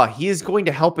sports law. He is going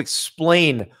to help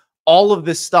explain all of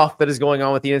this stuff that is going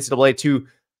on with the NCAA to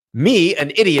me,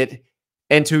 an idiot,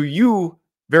 and to you,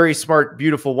 very smart,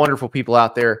 beautiful, wonderful people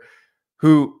out there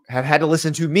who have had to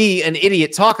listen to me, an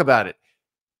idiot, talk about it.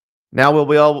 Now we'll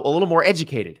be all a little more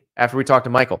educated after we talk to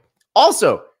Michael.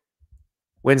 Also,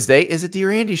 Wednesday is a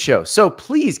Dear Andy show. So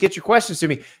please get your questions to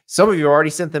me. Some of you already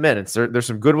sent them in, and there's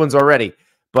some good ones already.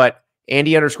 But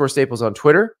Andy_Staples on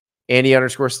Twitter,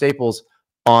 Andy_Staples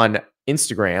on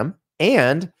Instagram,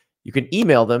 and you can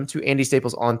email them to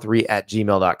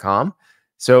AndyStaplesOn3@gmail.com.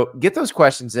 So get those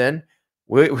questions in.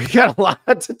 We got a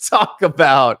lot to talk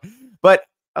about. But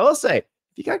I will say, if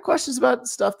you got questions about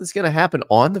stuff that's going to happen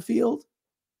on the field,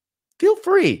 feel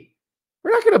free.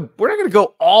 We're not gonna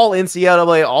go all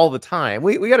NCAA all the time.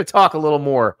 We got to talk a little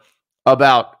more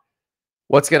about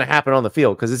what's going to happen on the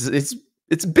field because it's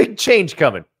a big change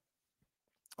coming.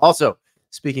 Also,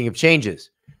 speaking of changes,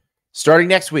 starting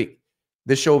next week,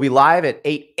 this show will be live at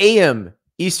 8 a.m.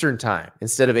 Eastern time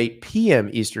instead of 8 p.m.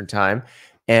 Eastern time,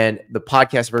 and the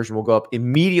podcast version will go up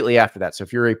immediately after that. So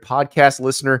if you're a podcast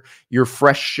listener, your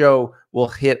fresh show will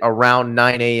hit around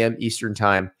 9 a.m. Eastern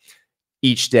time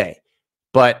each day.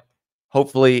 But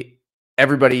hopefully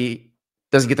everybody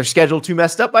doesn't get their schedule too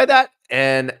messed up by that.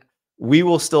 And we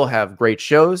will still have great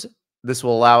shows. This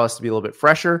will allow us to be a little bit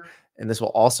fresher. And this will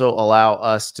also allow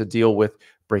us to deal with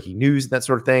breaking news and that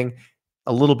sort of thing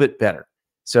a little bit better.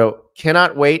 So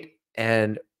cannot wait.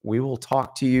 And we will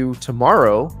talk to you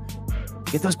tomorrow.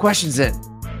 Get those questions in.